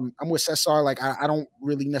with Cesar. Like I don't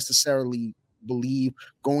really necessarily believe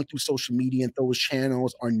going through social media and those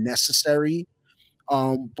channels are necessary.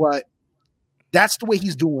 But that's the way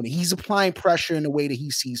he's doing it. He's applying pressure in the way that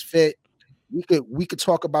he sees fit. We could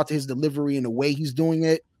talk about his delivery and the way he's doing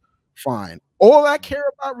it. Fine. All I care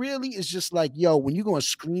about really is just like, yo, when you're going to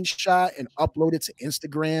screenshot and upload it to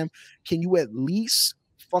Instagram, can you at least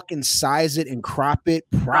fucking size it and crop it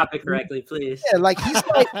properly? Correctly, please. Yeah, like he's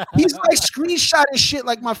like screenshotting shit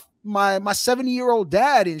like my 70-year-old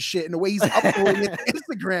dad and shit, and the way he's uploading it to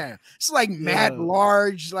Instagram. It's like mad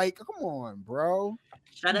large. Like, come on, bro.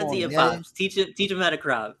 Shout out to your pops. Teach him how to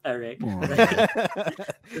crop, Eric. What the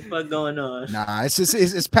fuck going on? Nah,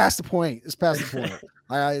 it's past the point. It's past the point.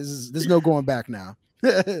 There's no going back now.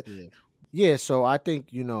 Yeah, so I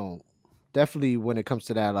think, definitely when it comes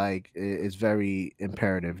to that, like, it's very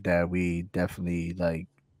imperative that we definitely like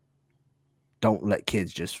don't let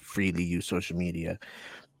kids just freely use social media.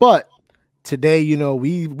 But today,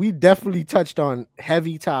 we definitely touched on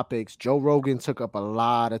heavy topics. Joe Rogan took up a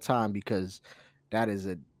lot of time because that is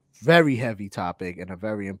a very heavy topic and a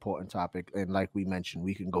very important topic. And like we mentioned,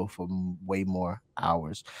 we can go for way more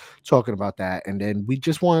hours talking about that. And then we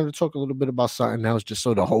just wanted to talk a little bit about something else, just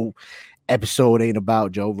so the whole episode ain't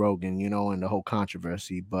about Joe Rogan, and the whole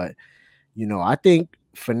controversy. But, I think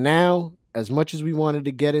for now, as much as we wanted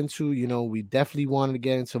to get into, we definitely wanted to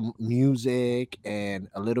get into music and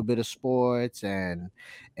a little bit of sports and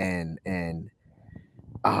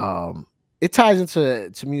it ties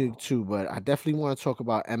into music too, but I definitely want to talk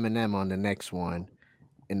about Eminem on the next one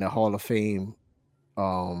in the Hall of Fame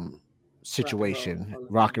situation,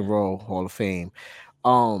 Rock and Roll Hall of Fame.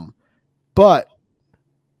 But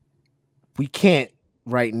we can't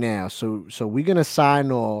right now. So we're gonna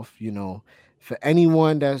sign off, For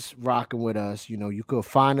anyone that's rocking with us, you could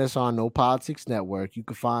find us on No Politics Network. You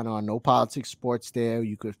could find our No Politics Sports there.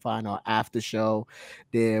 You could find our after show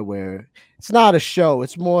there, where it's not a show.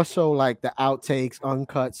 It's more so like the outtakes,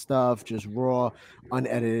 uncut stuff, just raw,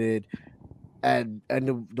 unedited. And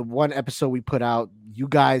the one episode we put out, you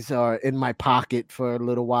guys are in my pocket for a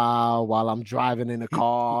little while I'm driving in a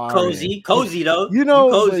car. Cozy though.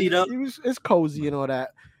 Cozy though. It's cozy and all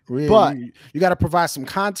that. Really, but you got to provide some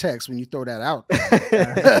context when you throw that out,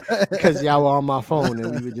 because y'all were on my phone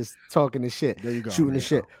and we were just talking the shit, there you go, shooting the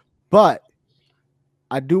shit. But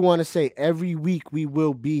I do want to say every week we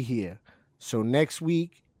will be here. So next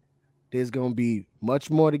week there's gonna be much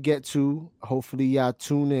more to get to. Hopefully y'all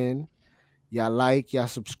tune in, y'all like, y'all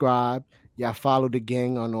subscribe, y'all follow the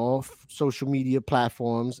gang on all social media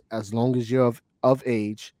platforms as long as you're of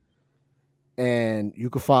age, and you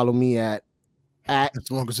can follow me at as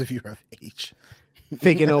long as if you're of age.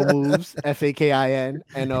 Faking No Moves,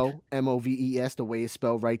 FAKINNOMOVES, the way it's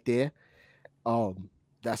spelled right there.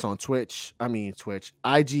 That's on Twitch, IG,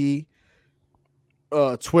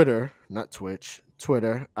 Twitter, not Twitch,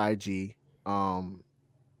 Twitter, IG. And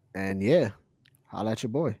yeah, holla at your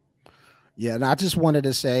boy. Yeah, and I just wanted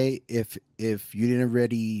to say, if you didn't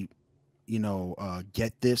already,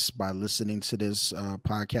 get this by listening to this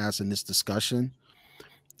podcast and this discussion,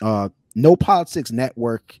 No Politics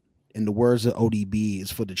Network, in the words of ODB,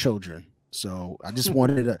 is for the children. So I just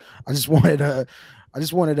wanted to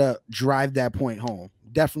drive that point home.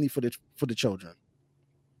 Definitely for the children.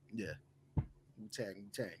 Yeah. Tag.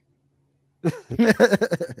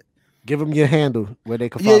 Give them your handle where they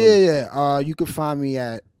can follow you. Yeah. You can find me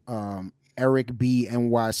at Eric B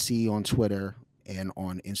NYC on Twitter and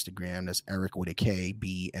on Instagram. That's Eric with a K,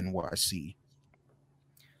 B NYC.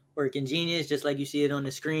 Working Genius, just like you see it on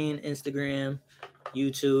the screen. Instagram,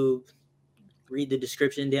 YouTube. Read the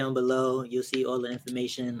description down below. You'll see all our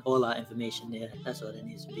information there. That's all that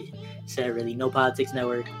needs to be said, really. No Politics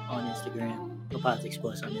Network on Instagram. No Politics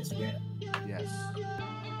Sports on Instagram. Yes.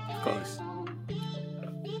 Of course.